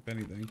side, if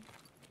anything.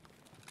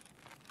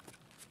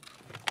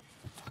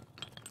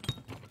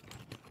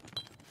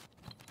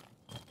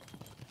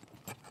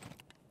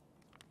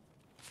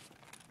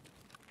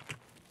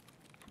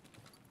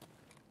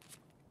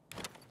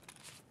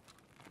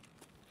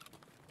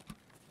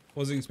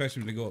 Wasn't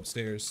expecting him to go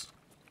upstairs.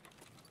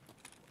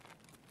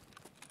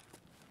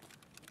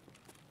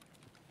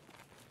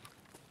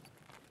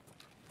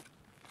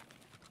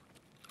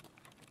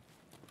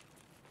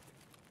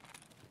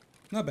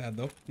 Not bad,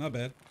 though. Not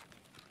bad.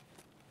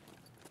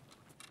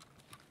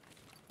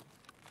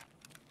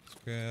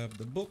 Let's grab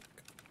the book.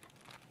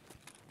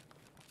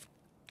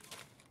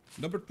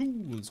 Number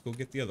 2. Let's go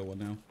get the other one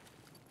now.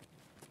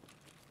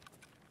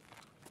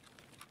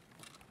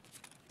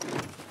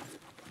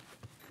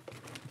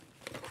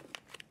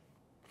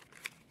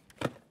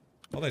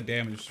 All that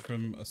damage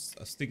from a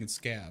stinking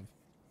scab.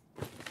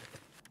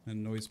 That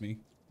annoys me.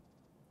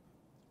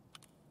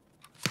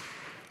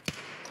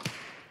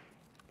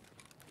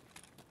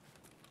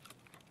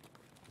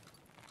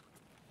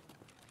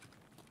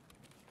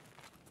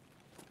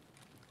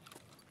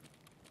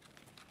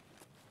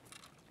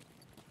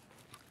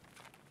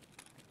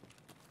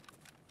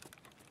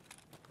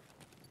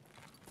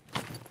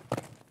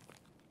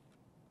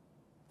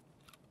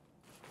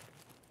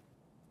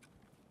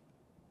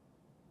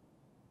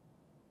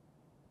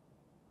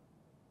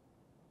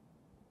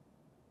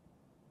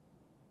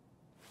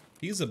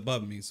 He's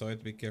above me, so I have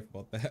to be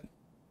careful about that.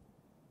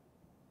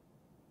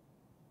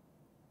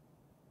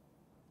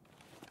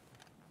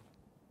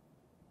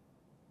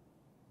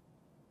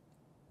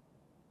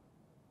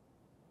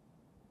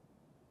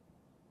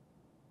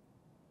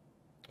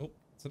 Oh,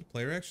 is that a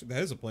player actually?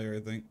 That is a player, I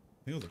think.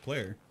 I think it was a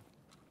player.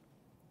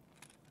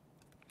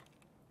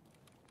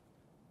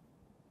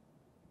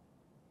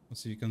 Let's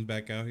see if he comes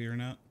back out here or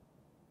not.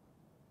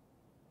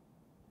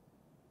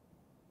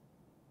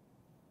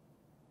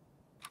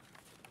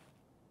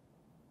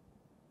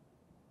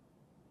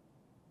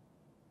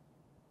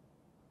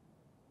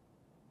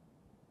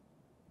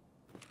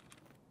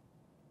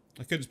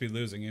 I could just be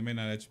losing. It may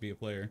not actually be a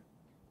player.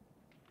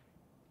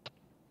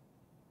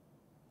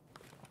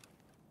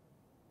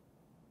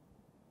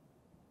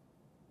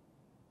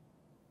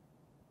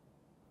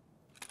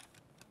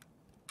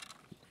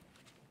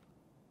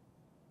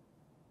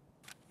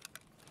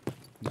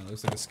 No,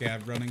 looks like a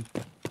scav running.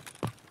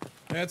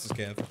 That's a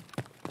scav.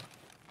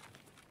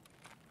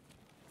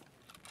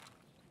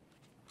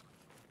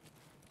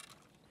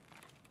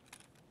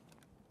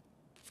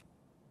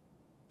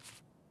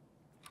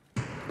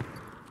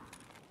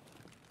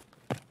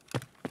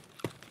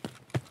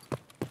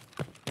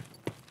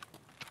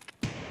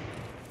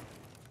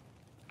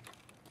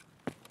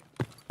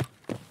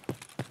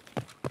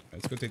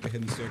 Let's go take the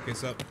hidden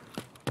staircase up.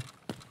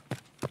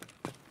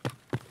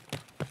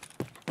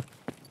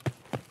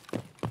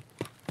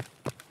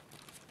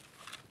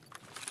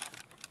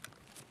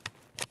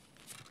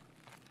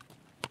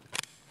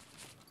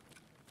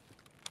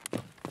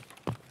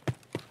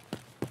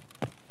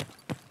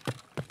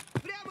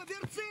 Прямо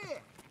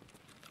берцы!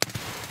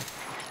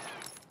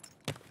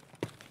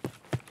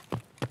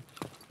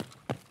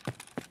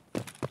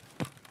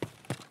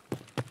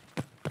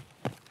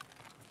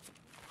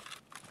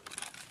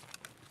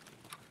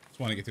 Just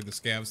want to get through the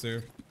scavs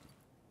there.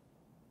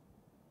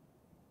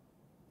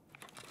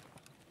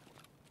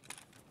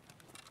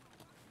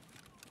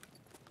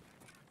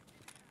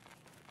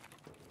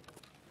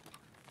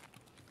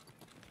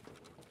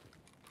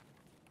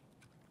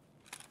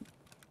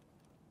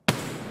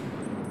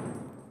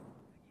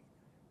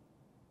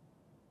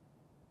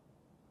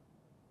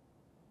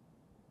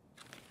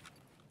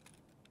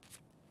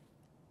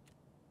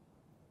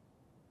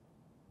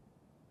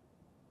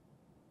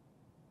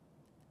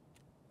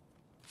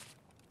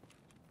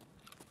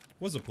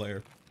 Was a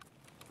player.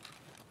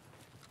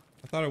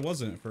 I thought it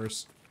wasn't at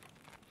first.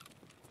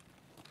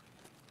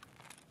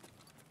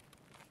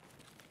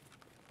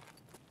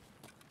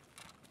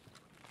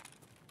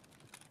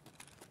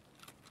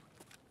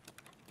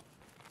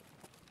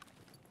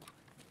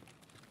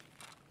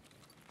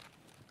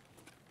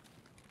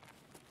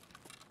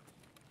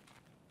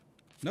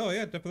 No,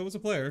 yeah, definitely was a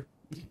player.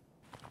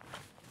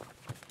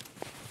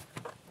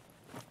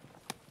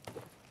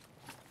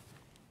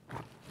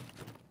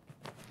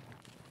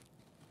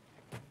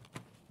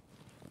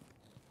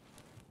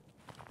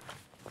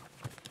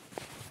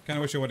 Kind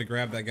of wish I would have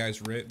grabbed that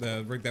guy's rig,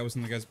 the rig that was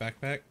in the guy's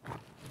backpack,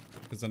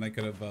 because then I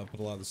could have put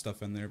a lot of the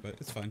stuff in there, but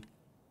it's fine.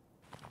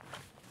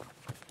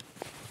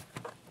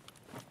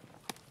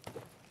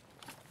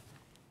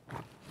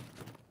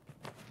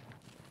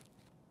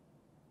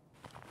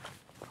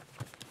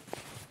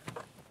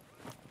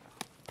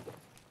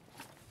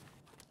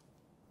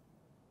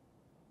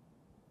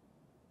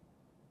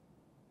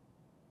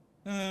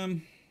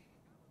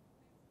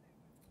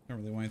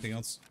 Don't really want anything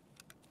else.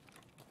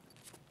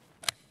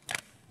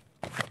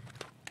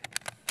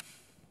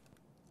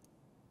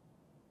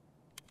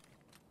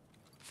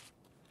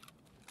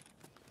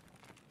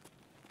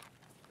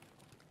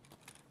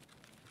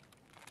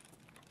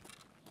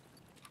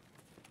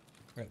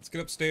 Alright, let's get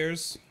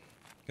upstairs.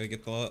 Gotta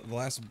get the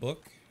last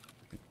book.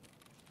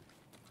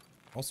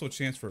 Also a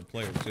chance for a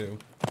player, too.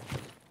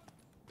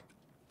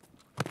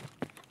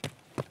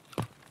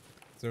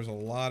 There's a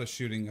lot of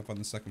shooting up on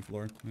the second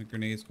floor. The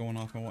grenades going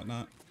off and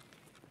whatnot.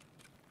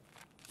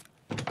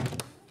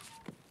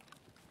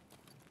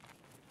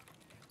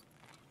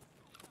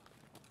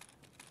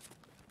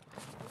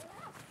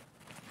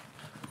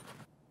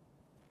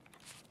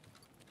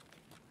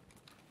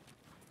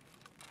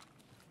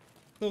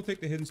 They'll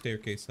take the hidden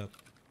staircase up.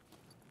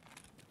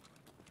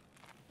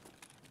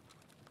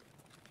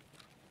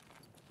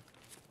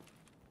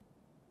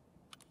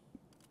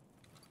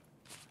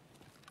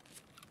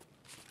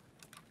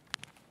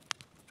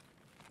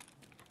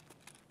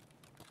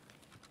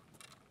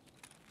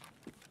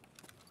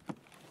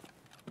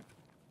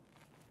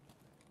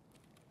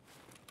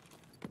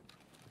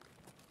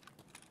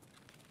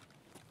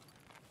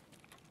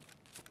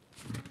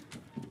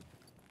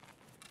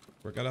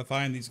 We're gonna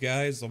find these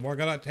guys and we're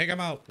gonna take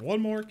them out.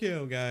 One more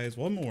kill, guys.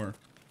 One more.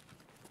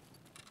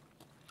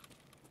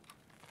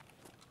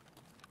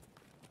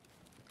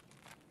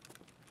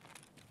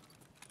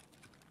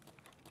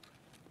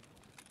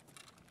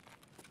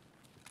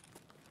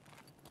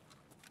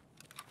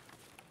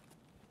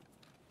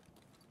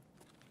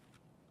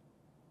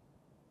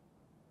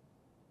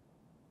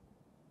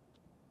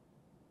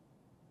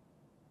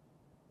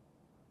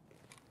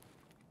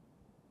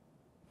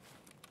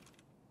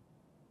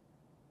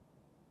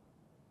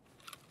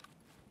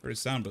 Pretty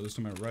sound, but this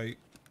to my right.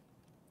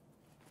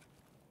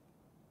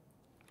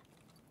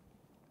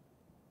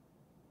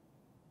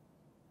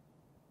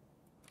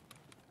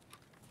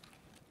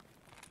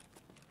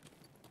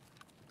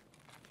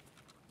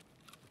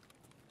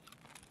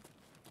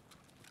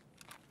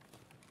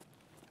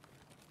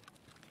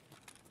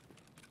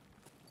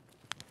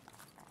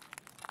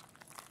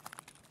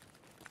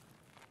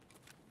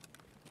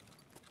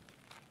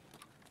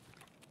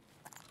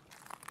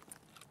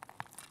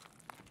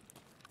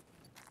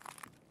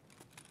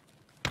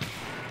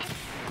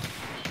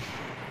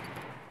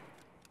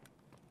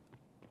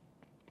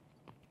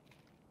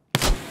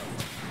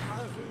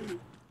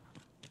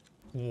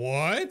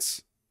 What?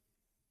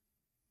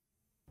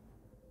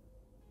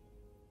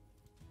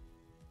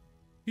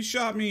 He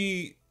shot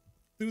me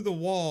through the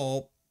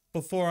wall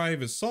before I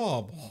even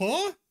saw him.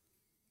 Huh?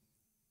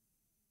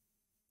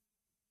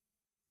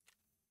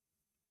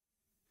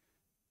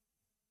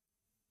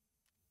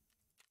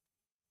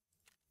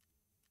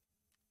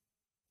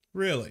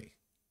 Really?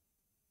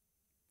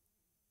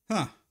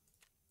 Huh.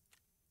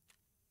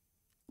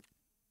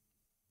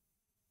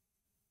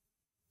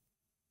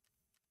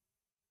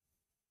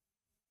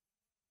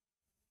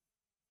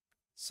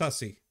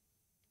 Sussy.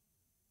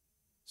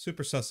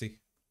 Super sussy.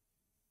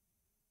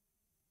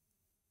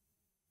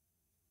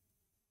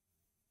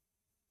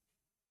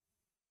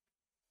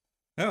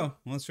 Oh, well,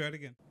 let's try it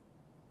again.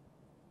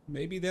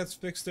 Maybe that's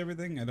fixed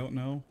everything. I don't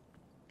know.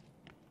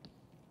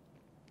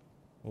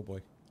 Oh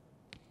boy.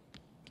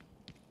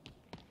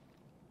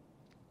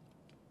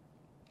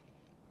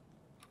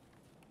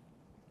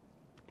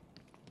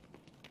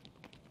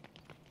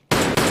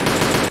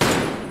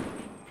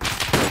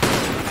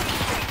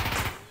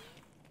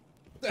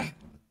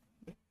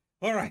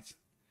 All right,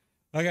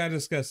 I gotta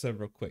discuss that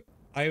real quick.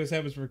 I was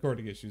having some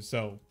recording issues,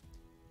 so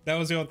that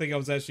was the only thing I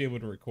was actually able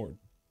to record.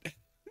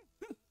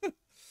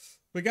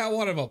 We got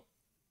one of them.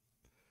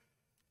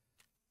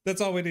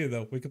 That's all we need,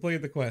 though. We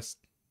completed the quest.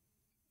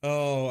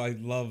 Oh, I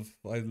love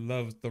the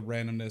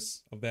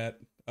randomness of that.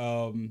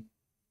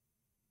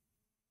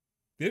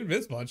 Didn't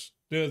miss much.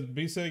 Did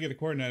me sitting at a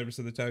corner 90%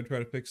 of the time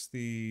trying to fix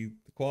the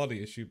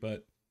quality issue,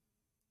 but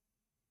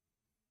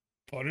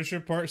Punisher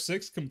Part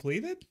 6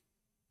 completed?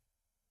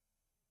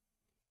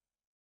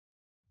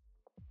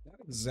 Not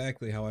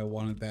exactly how I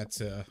wanted that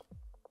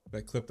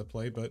clip to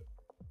play, but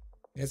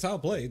it's how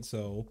it played,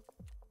 so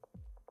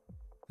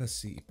let's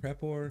see.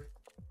 Prep ore.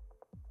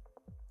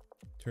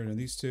 Turn in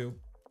these two.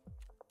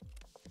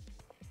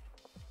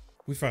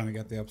 We finally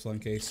got the Epsilon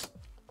case.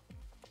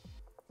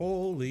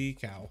 Holy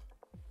cow.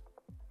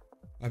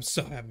 I'm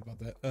so happy about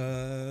that.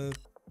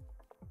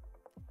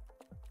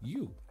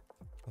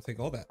 I'll take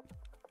all that.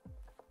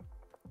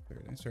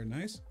 Very nice, very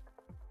nice.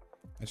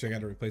 Actually, I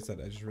gotta replace that.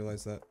 I just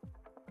realized that.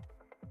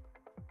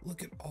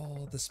 Look at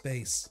all the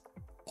space.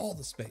 All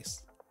the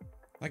space.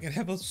 I can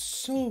have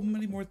so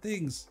many more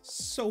things.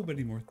 So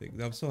many more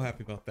things. I'm so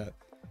happy about that.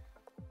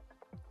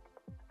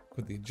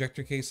 Put the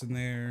ejector case in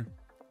there.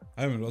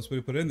 I don't know what else we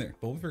put in there,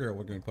 but we'll figure out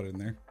what we're gonna put in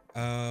there.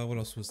 What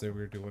else was there we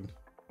were doing?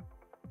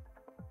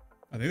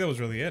 I think that was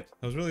really it.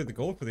 That was really the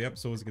goal for the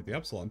episode, was to get the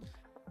Epsilon.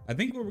 I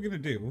think what we're gonna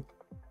do,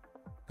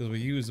 because we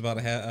used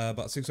about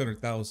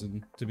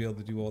 600,000 to be able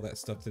to do all that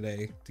stuff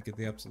today to get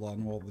the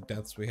Epsilon, all the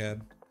deaths we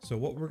had. So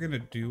what we're gonna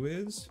do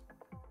is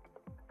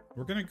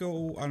we're gonna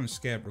go on a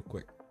scab real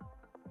quick.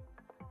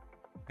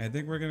 I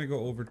think we're gonna go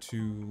over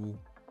to.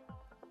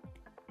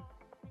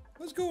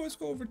 Let's go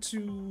over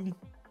to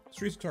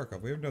Streets of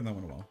Tarkov. We haven't done that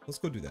one in a while. Let's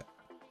go do that.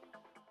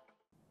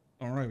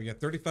 All right, we got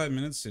 35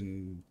 minutes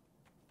and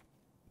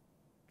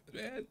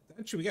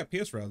actually we got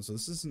PS rounds, so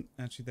this isn't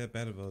actually that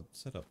bad of a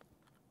setup.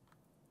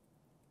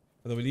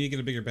 Although we need to get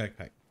a bigger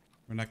backpack.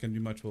 We're not gonna do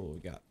much with what we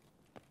got.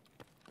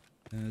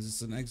 Is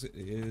this an exit?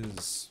 It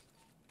is.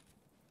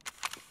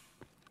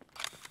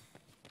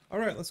 All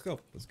right, let's go.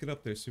 Let's get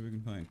up there, see what we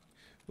can find.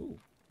 Ooh.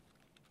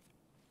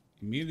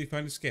 Immediately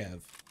find a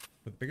scav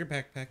with a bigger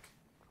backpack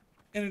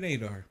and an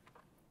ADAR.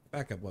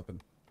 Backup weapon.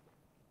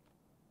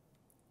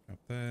 Got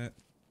that.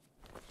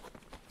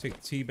 Take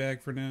the tea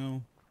bag for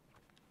now.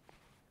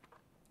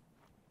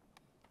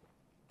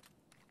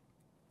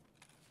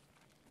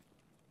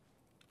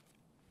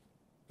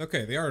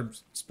 Okay, they are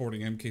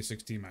sporting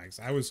MK16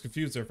 mags. I was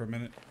confused there for a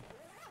minute.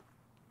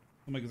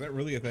 I'm like, is that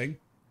really a thing?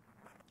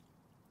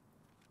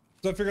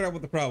 So I figured out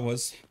what the problem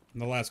was in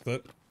the last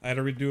clip. I had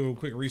to redo a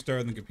quick restart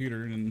on the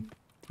computer and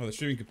the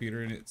streaming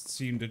computer, and it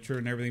seemed to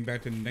turn everything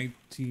back to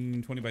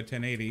 1920 by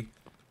 1080.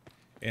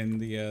 And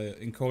the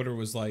encoder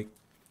was like,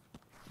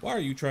 why are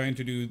you trying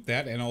to do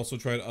that and also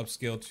try to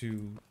upscale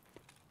to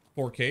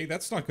 4K?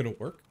 That's not going to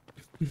work.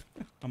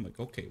 I'm like,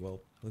 okay,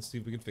 well, let's see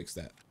if we can fix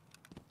that.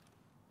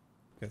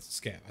 That's a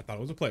scam. I thought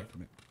it was a player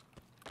from it.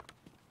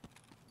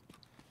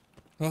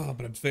 Oh,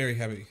 but I'm very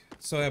happy.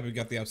 So happy we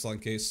got the Epsilon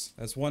case.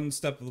 That's one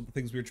step of the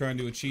things we were trying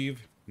to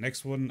achieve.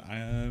 Next one,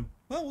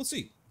 well, we'll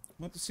see.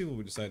 We'll have to see what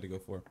we decide to go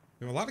for.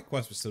 We have a lot of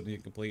quests we still need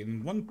to complete.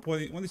 And one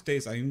of these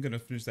days, I am going to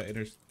finish that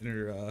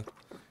inner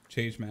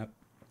change map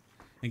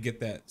and get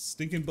that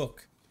stinking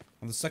book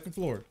on the second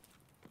floor.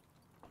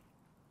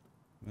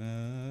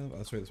 Oh,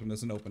 that's right. This one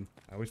doesn't open.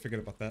 I always forget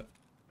about that.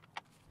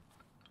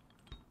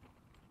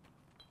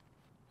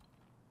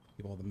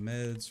 Keep all the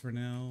meds for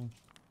now.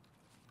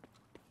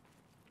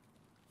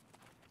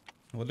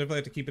 We'll definitely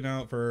have to keep an eye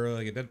out for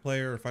like a dead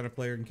player or find a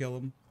player and kill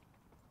him.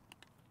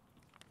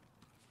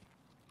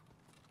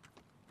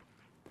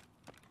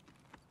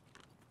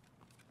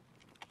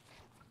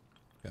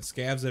 Got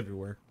scavs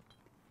everywhere.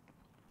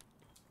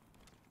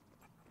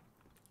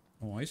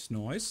 Nice,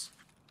 nice.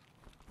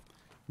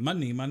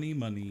 Money, money,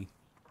 money.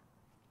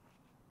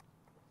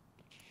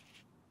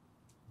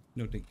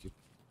 No, thank you.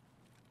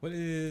 What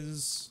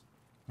is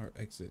our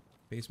exit?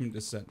 Basement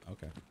descent.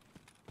 Okay.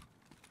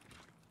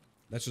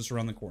 That's just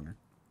around the corner.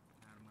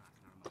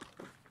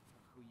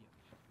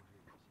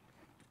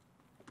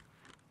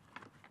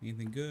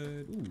 Anything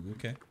good? Ooh,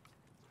 okay.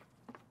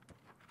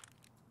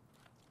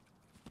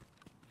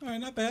 Alright,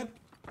 not bad.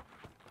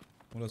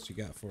 What else you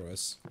got for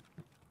us?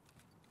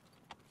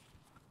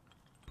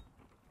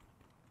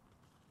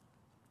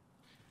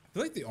 I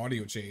feel like the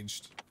audio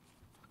changed.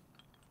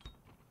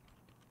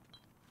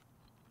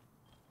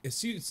 It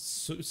seems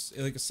so,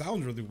 like it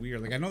sounds really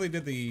weird. Like I know they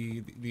did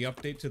the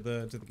update to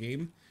the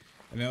game.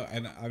 I know,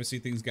 and obviously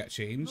things got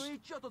changed.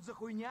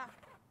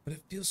 But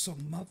it feels so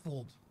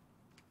muffled.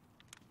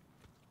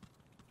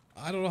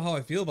 I don't know how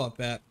I feel about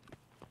that.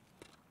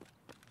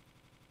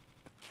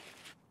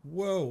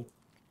 Whoa.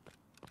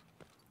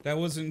 That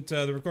wasn't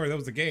the recording, that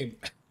was the game.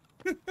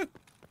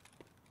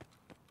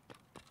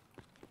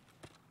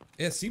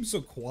 It seems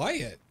so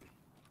quiet.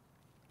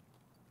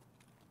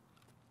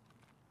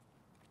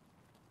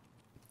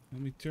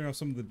 Let me turn off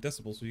some of the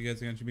decibels so you guys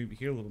can actually maybe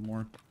hear a little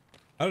more.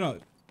 I don't know.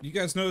 You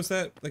guys notice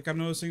that? Like I'm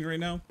noticing right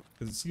now?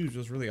 Because it seems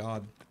just really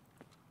odd.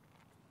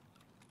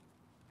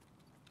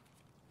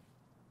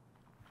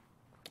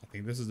 I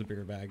think this is a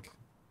bigger bag.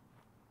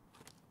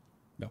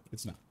 No,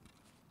 it's not.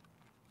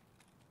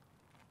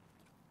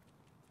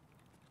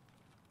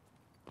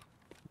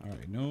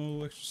 Alright,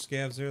 no extra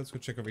scavs there. Let's go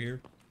check over here.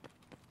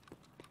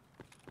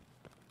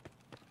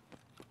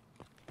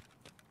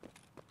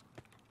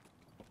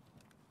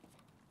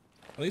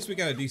 At least we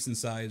got a decent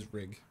sized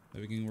rig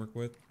that we can work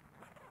with.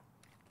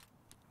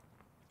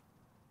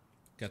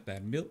 Got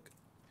that milk.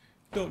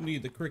 Don't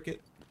need the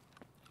cricket.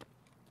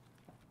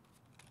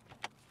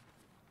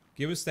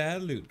 Give us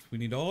that loot. We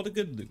need all the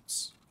good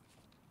loots.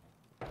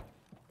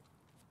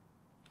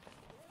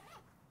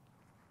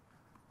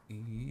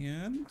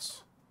 And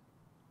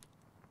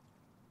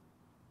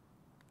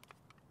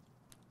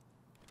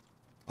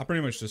I'll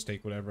pretty much just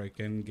take whatever I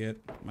can get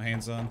my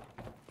hands on.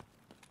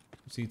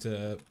 Just need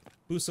to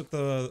boost up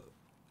the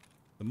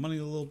money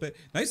a little bit.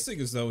 Nice thing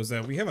is though is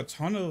that we have a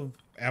ton of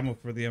ammo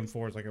for the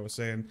M4s, like I was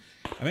saying.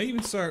 I may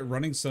even start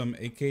running some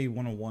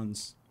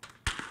AK-101s.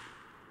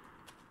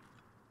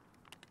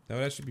 That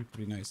would actually be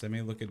pretty nice. I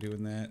may look at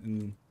doing that,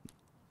 and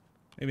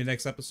maybe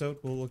next episode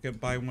we'll look at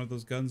buying one of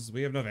those guns.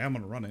 We have enough ammo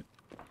to run it.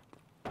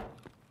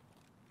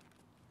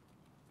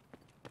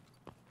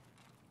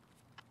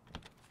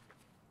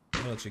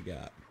 What else you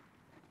got?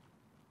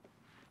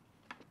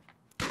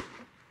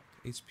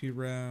 HP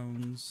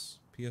rounds,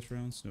 PS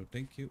rounds. No,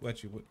 thank you. Well,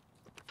 actually, what?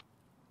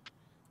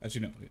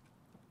 Actually, no.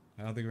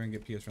 I don't think we're gonna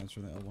get PS rounds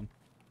from the L1.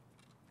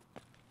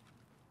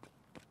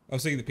 I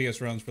was thinking the PS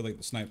rounds for like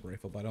the sniper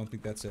rifle, but I don't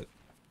think that's it.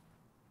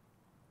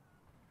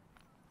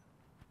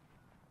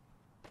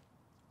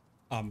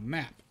 A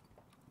map,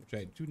 which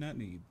I do not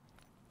need.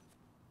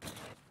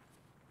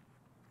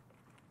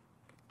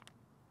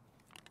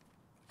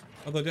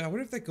 Although, I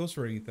wonder if that goes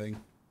for anything.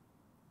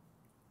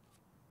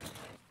 I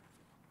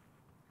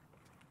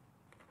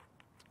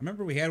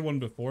remember we had one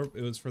before.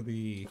 It was for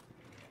the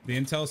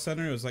Intel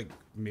Center. It was like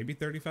maybe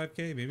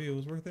 35K. Maybe it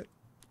was worth it.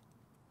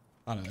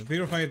 I don't know. If we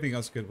don't find anything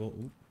else good, we'll...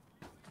 Ooh.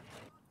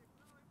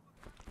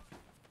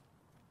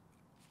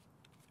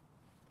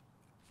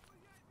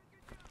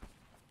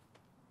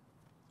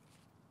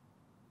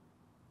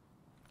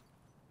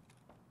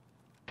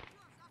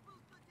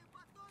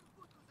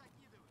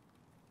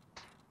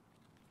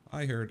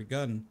 I heard a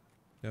gun.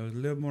 That was a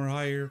little more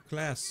higher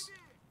class.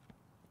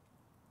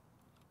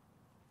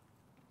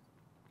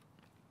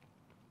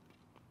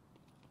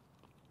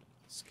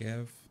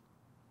 Scav.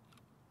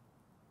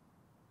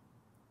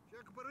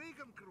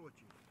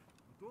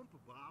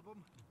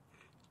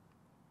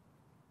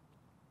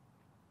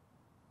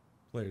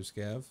 Player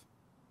Scav.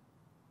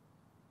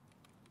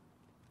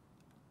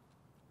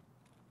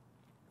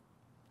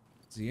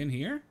 Is he in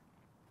here?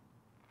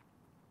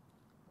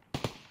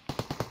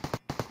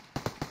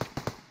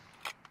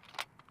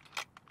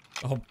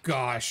 Oh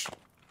gosh.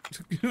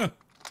 Fire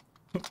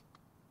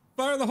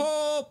the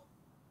hole!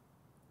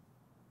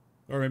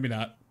 Or maybe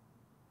not.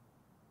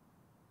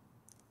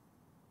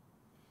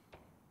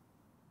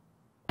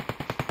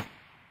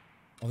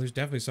 Oh, there's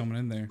definitely someone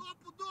in there.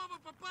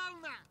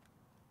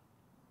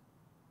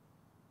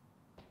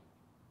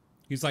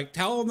 He's like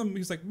telling them,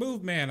 he's like,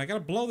 move man, I gotta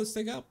blow this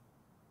thing up.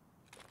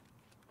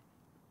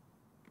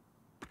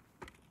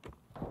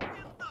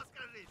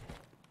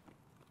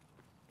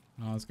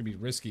 Oh, it's gonna be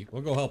risky.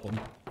 We'll go help him.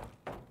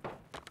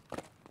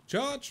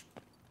 Charge!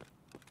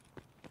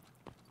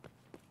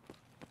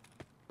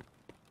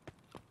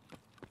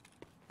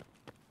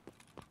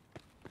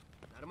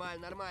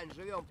 Нормально, нормально,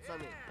 живем,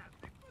 пацаны.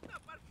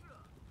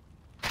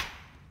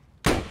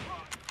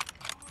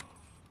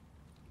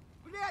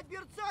 Блядь,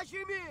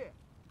 берцачими!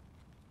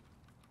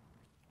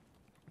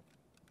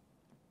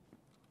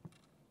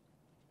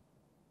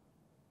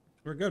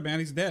 We're good, man.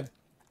 He's dead.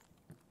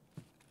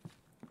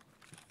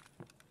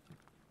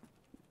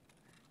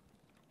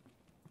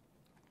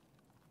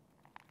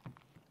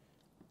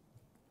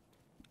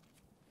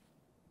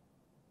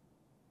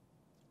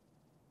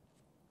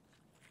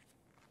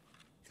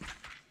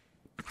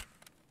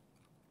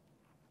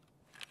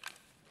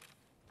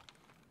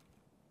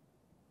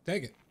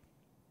 Take it.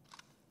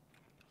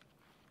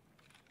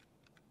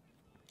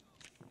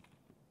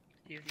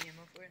 Do you have the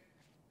ammo for it?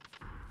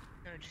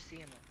 No, just the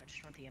ammo. I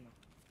just want the ammo.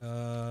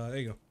 There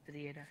you go. For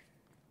the ADAR.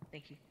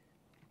 Thank you.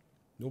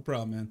 No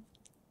problem, man.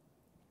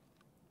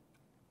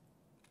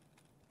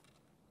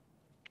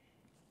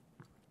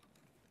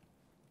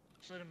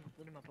 Just let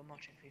him up. I'm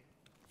watching for you.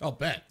 I'll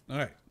bet. All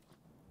right.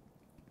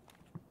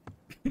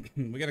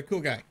 We got a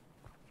cool guy.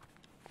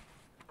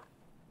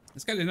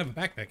 This guy didn't have a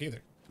backpack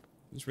either.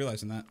 Just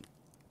realizing that.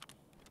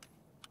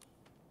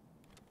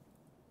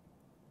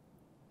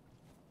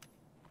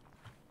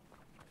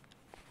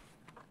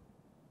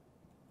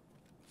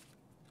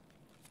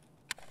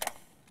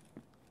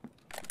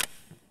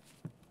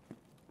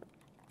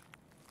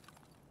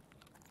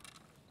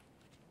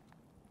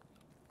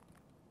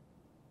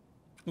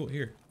 Oh,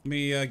 here. Let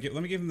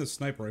me give him the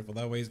sniper rifle.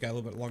 That way he's got a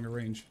little bit longer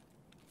range.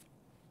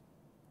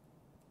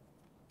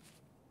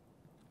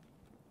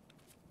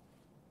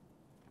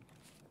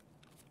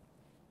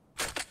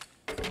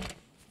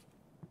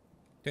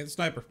 Take the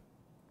sniper.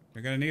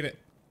 You're gonna need it.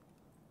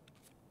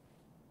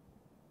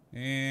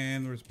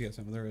 And where's the PS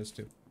ammo? There is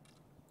too.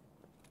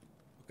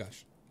 Oh,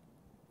 gosh.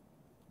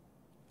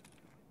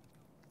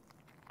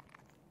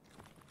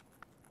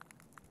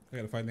 I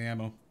gotta find the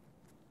ammo.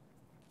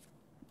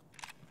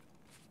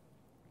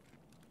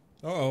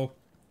 Uh-oh.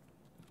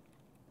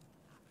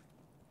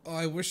 Oh,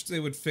 I wish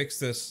they would fix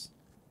this.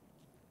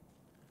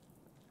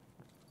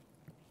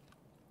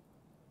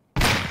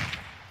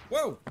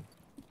 Whoa!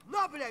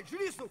 На, блядь,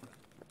 жри, сука!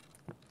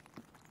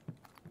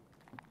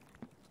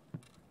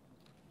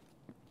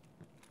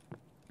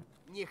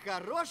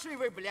 Нехороший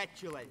вы, блядь,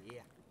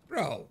 человек.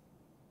 Bro.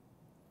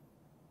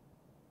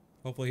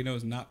 Hopefully he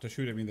knows not to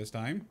shoot at me this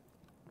time.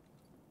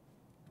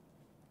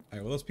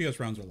 Alright, well those PS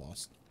rounds are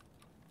lost.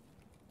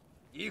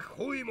 И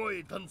хуй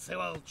мой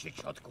танцевал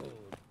чечетку,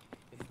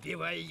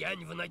 вбивая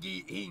янь в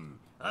ноги инь.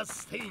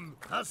 Остынь,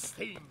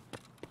 остынь.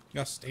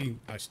 Steam.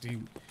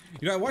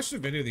 You know, I watched a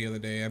video the other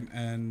day,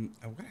 and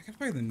I gotta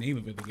find the name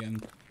of it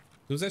again.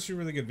 It was actually a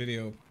really good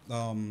video.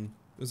 It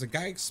was a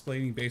guy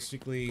explaining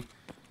basically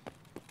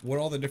what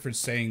all the different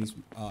sayings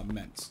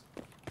meant,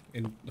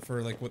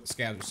 for like what the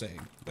scavs are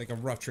saying, like a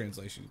rough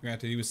translation.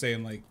 Granted, he was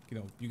saying like, you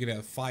know, you could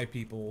have 5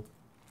 people,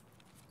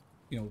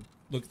 you know,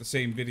 look at the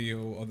same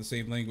video of the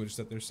same language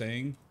that they're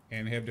saying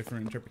and have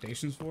different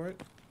interpretations for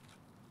it.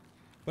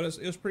 But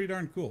it was pretty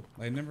darn cool.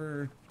 I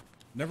never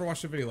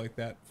watched a video like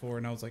that before,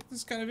 and I was like, this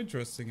is kind of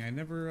interesting. I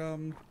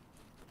never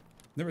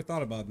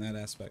thought about it in that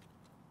aspect.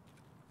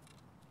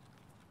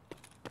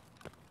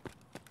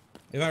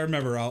 If I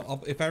remember,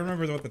 if I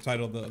remember what the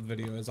title of the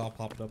video is, I'll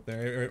pop it up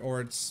there,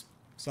 or it's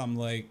some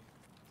like,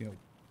 you know,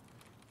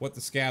 what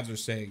the scavs are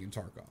saying in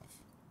Tarkov.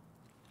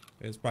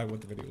 It's probably what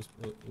the video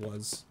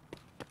was.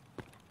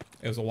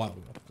 It was a while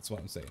ago. That's what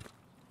I'm saying.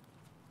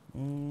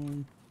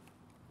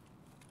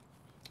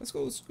 Let's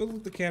go look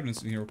at the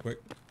cabinets in here real quick.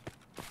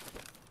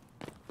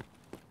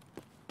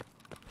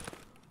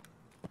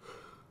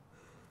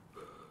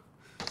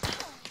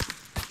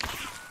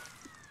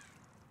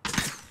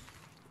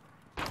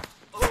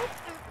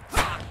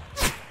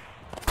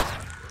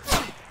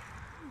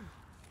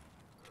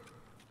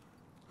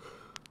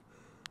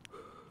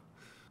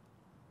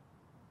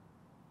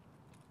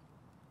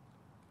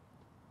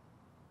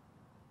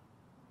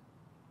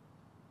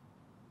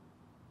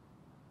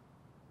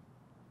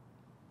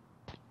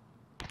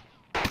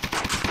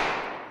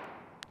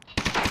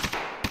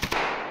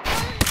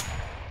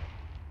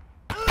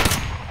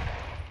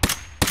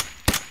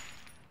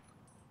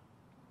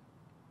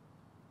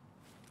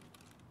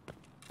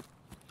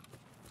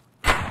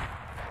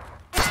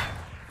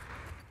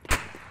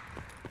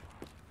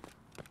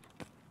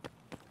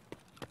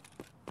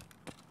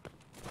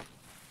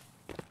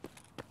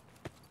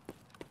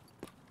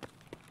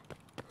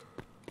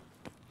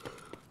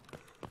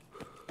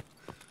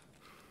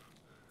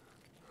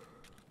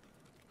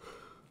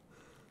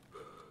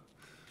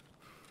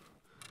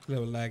 A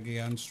little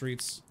laggy on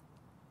streets.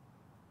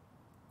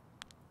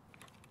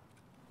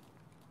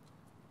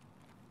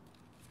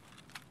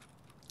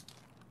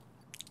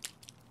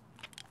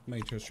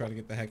 Might just try to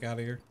get the heck out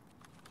of here.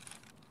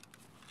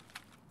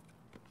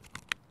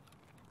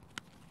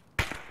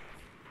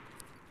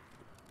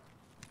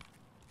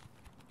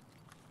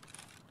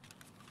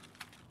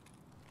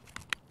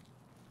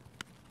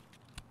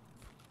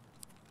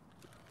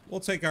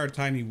 We'll take our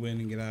tiny win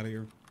and get out of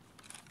here.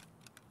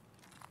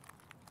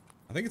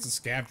 I think it's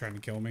a scav trying to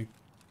kill me.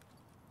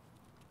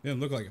 He didn't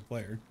look like a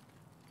player.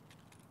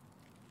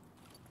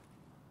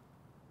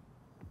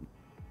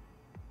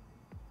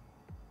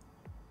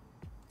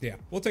 Yeah,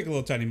 we'll take a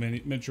little tiny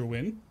miniature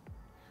win.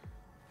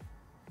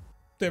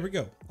 There we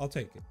go. I'll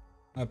take it.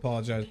 I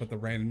apologize about the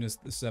randomness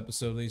this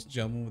episode, ladies and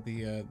gentlemen, with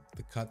the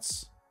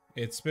cuts.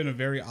 It's been a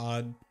very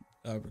odd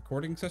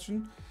recording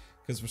session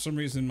because for some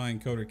reason my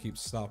encoder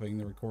keeps stopping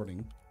the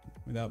recording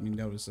without me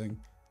noticing.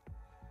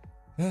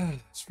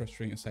 It's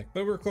frustrating as heck,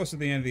 but we're close to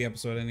the end of the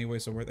episode anyway,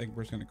 so I think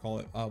we're just gonna call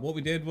it. What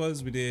we did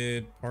was we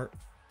did part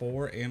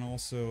 4 and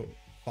also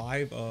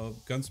 5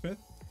 of Gunsmith.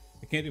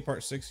 I can't do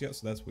part 6 yet,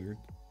 so that's weird.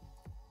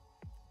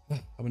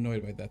 I'm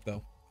annoyed by that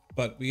though.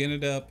 But we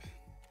ended up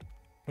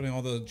putting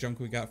all the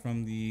junk we got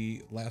from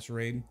the last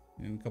raid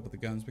and a couple of the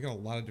guns. We got a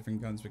lot of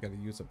different guns we got to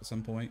use up at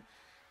some point.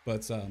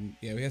 But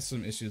yeah, we had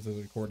some issues with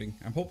the recording.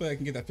 I'm hoping I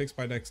can get that fixed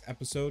by next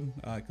episode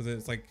because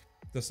it's like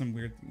does some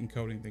weird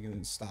encoding thing and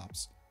then it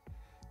stops.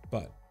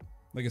 But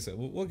like I said,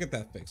 we'll get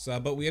that fixed.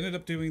 But we ended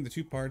up doing the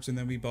 2 parts, and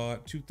then we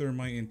bought 2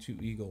 thermite and 2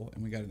 eagle,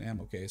 and we got an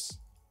ammo case.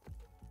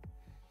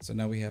 So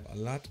now we have a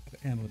lot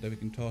of ammo that we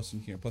can toss in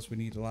here. Plus, we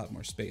need a lot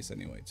more space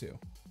anyway, too.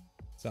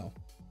 So,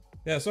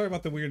 yeah, sorry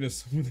about the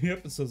weirdness with the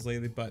episodes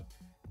lately, but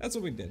that's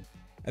what we did.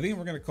 I think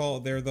we're going to call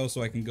it there, though,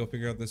 so I can go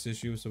figure out this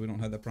issue so we don't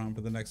have that problem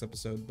for the next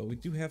episode. But we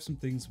do have some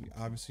things we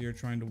obviously are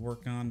trying to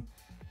work on.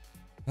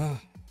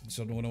 I just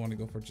don't know what I want to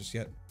go for just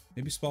yet.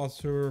 Maybe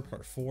sponsor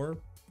part 4.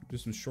 Do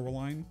some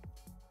shoreline.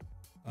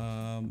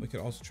 We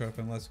could also try to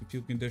find less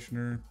fuel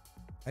conditioner.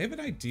 I have an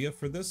idea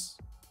for this.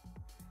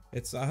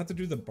 I'll have to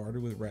do the barter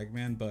with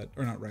Ragman,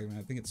 or not Ragman.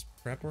 I think it's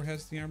Prepper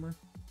has the armor.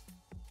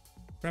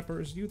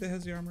 Prepper, is you that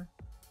has the armor?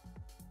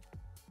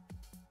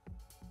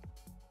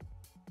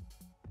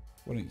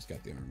 One of you's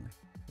got the armor.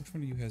 Which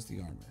one of you has the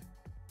armor?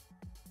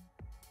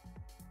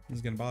 This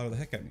is gonna bother the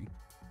heck out of me.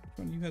 Which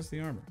one of you has the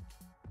armor?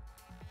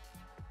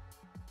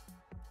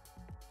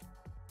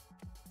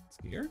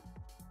 Skier?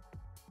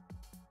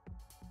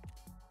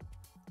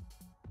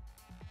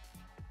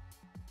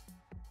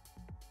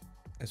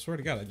 I swear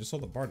to God, I just saw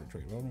the barter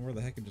trade. I don't know where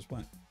the heck it just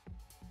went.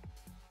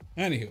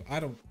 Anywho,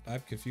 I'm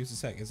confused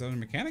as heck. Is that under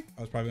mechanic?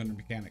 I was probably under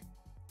mechanic.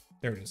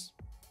 There it is.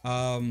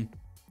 I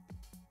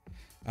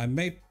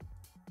may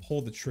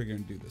pull the trigger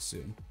and do this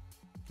soon.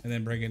 And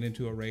then bring it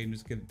into a raid and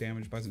just get it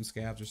damaged by some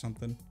scavs or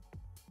something.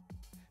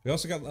 We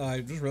also got,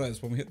 I just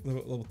realized when we hit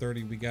level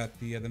 30, we got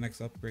the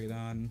next upgrade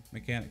on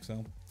mechanic.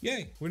 So,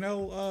 yay! We're now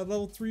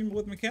level 3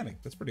 with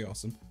mechanic. That's pretty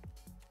awesome.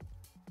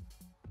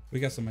 We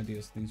got some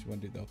ideas, things you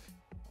want to do though.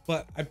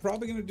 But I'm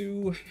probably going to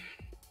do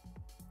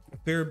a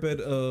fair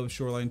bit of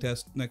shoreline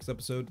test next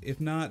episode.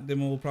 If not, then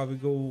we'll probably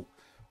go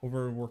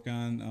over and work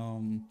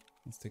on,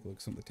 let's take a look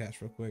at some of the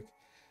tasks real quick.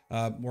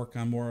 Work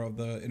on more of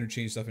the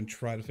interchange stuff and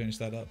try to finish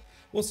that up.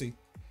 We'll see.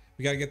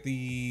 We got to get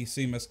the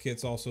CMS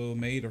kits also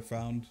made or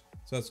found.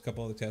 So that's a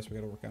couple other tasks we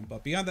got to work on.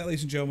 But beyond that,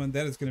 ladies and gentlemen,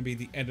 that is going to be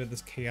the end of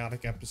this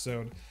chaotic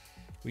episode.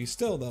 We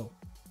still, though,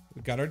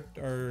 we got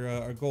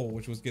our goal,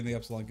 which was getting the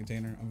Epsilon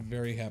container. I'm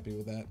very happy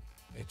with that.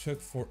 It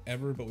took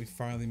forever, but we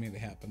finally made it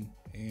happen.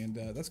 And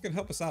that's going to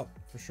help us out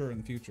for sure in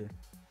the future.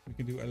 We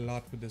can do a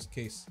lot with this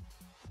case.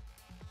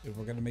 If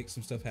we're going to make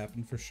some stuff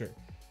happen for sure.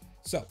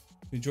 So,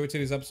 if you enjoyed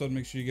today's episode,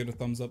 make sure you give it a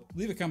thumbs up.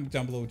 Leave a comment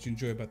down below what you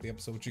enjoyed about the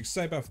episode, what you're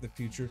excited about for the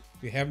future.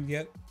 If you haven't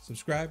yet,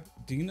 subscribe,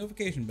 ding the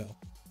notification bell.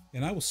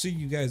 And I will see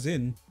you guys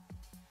in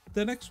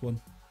the next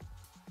one.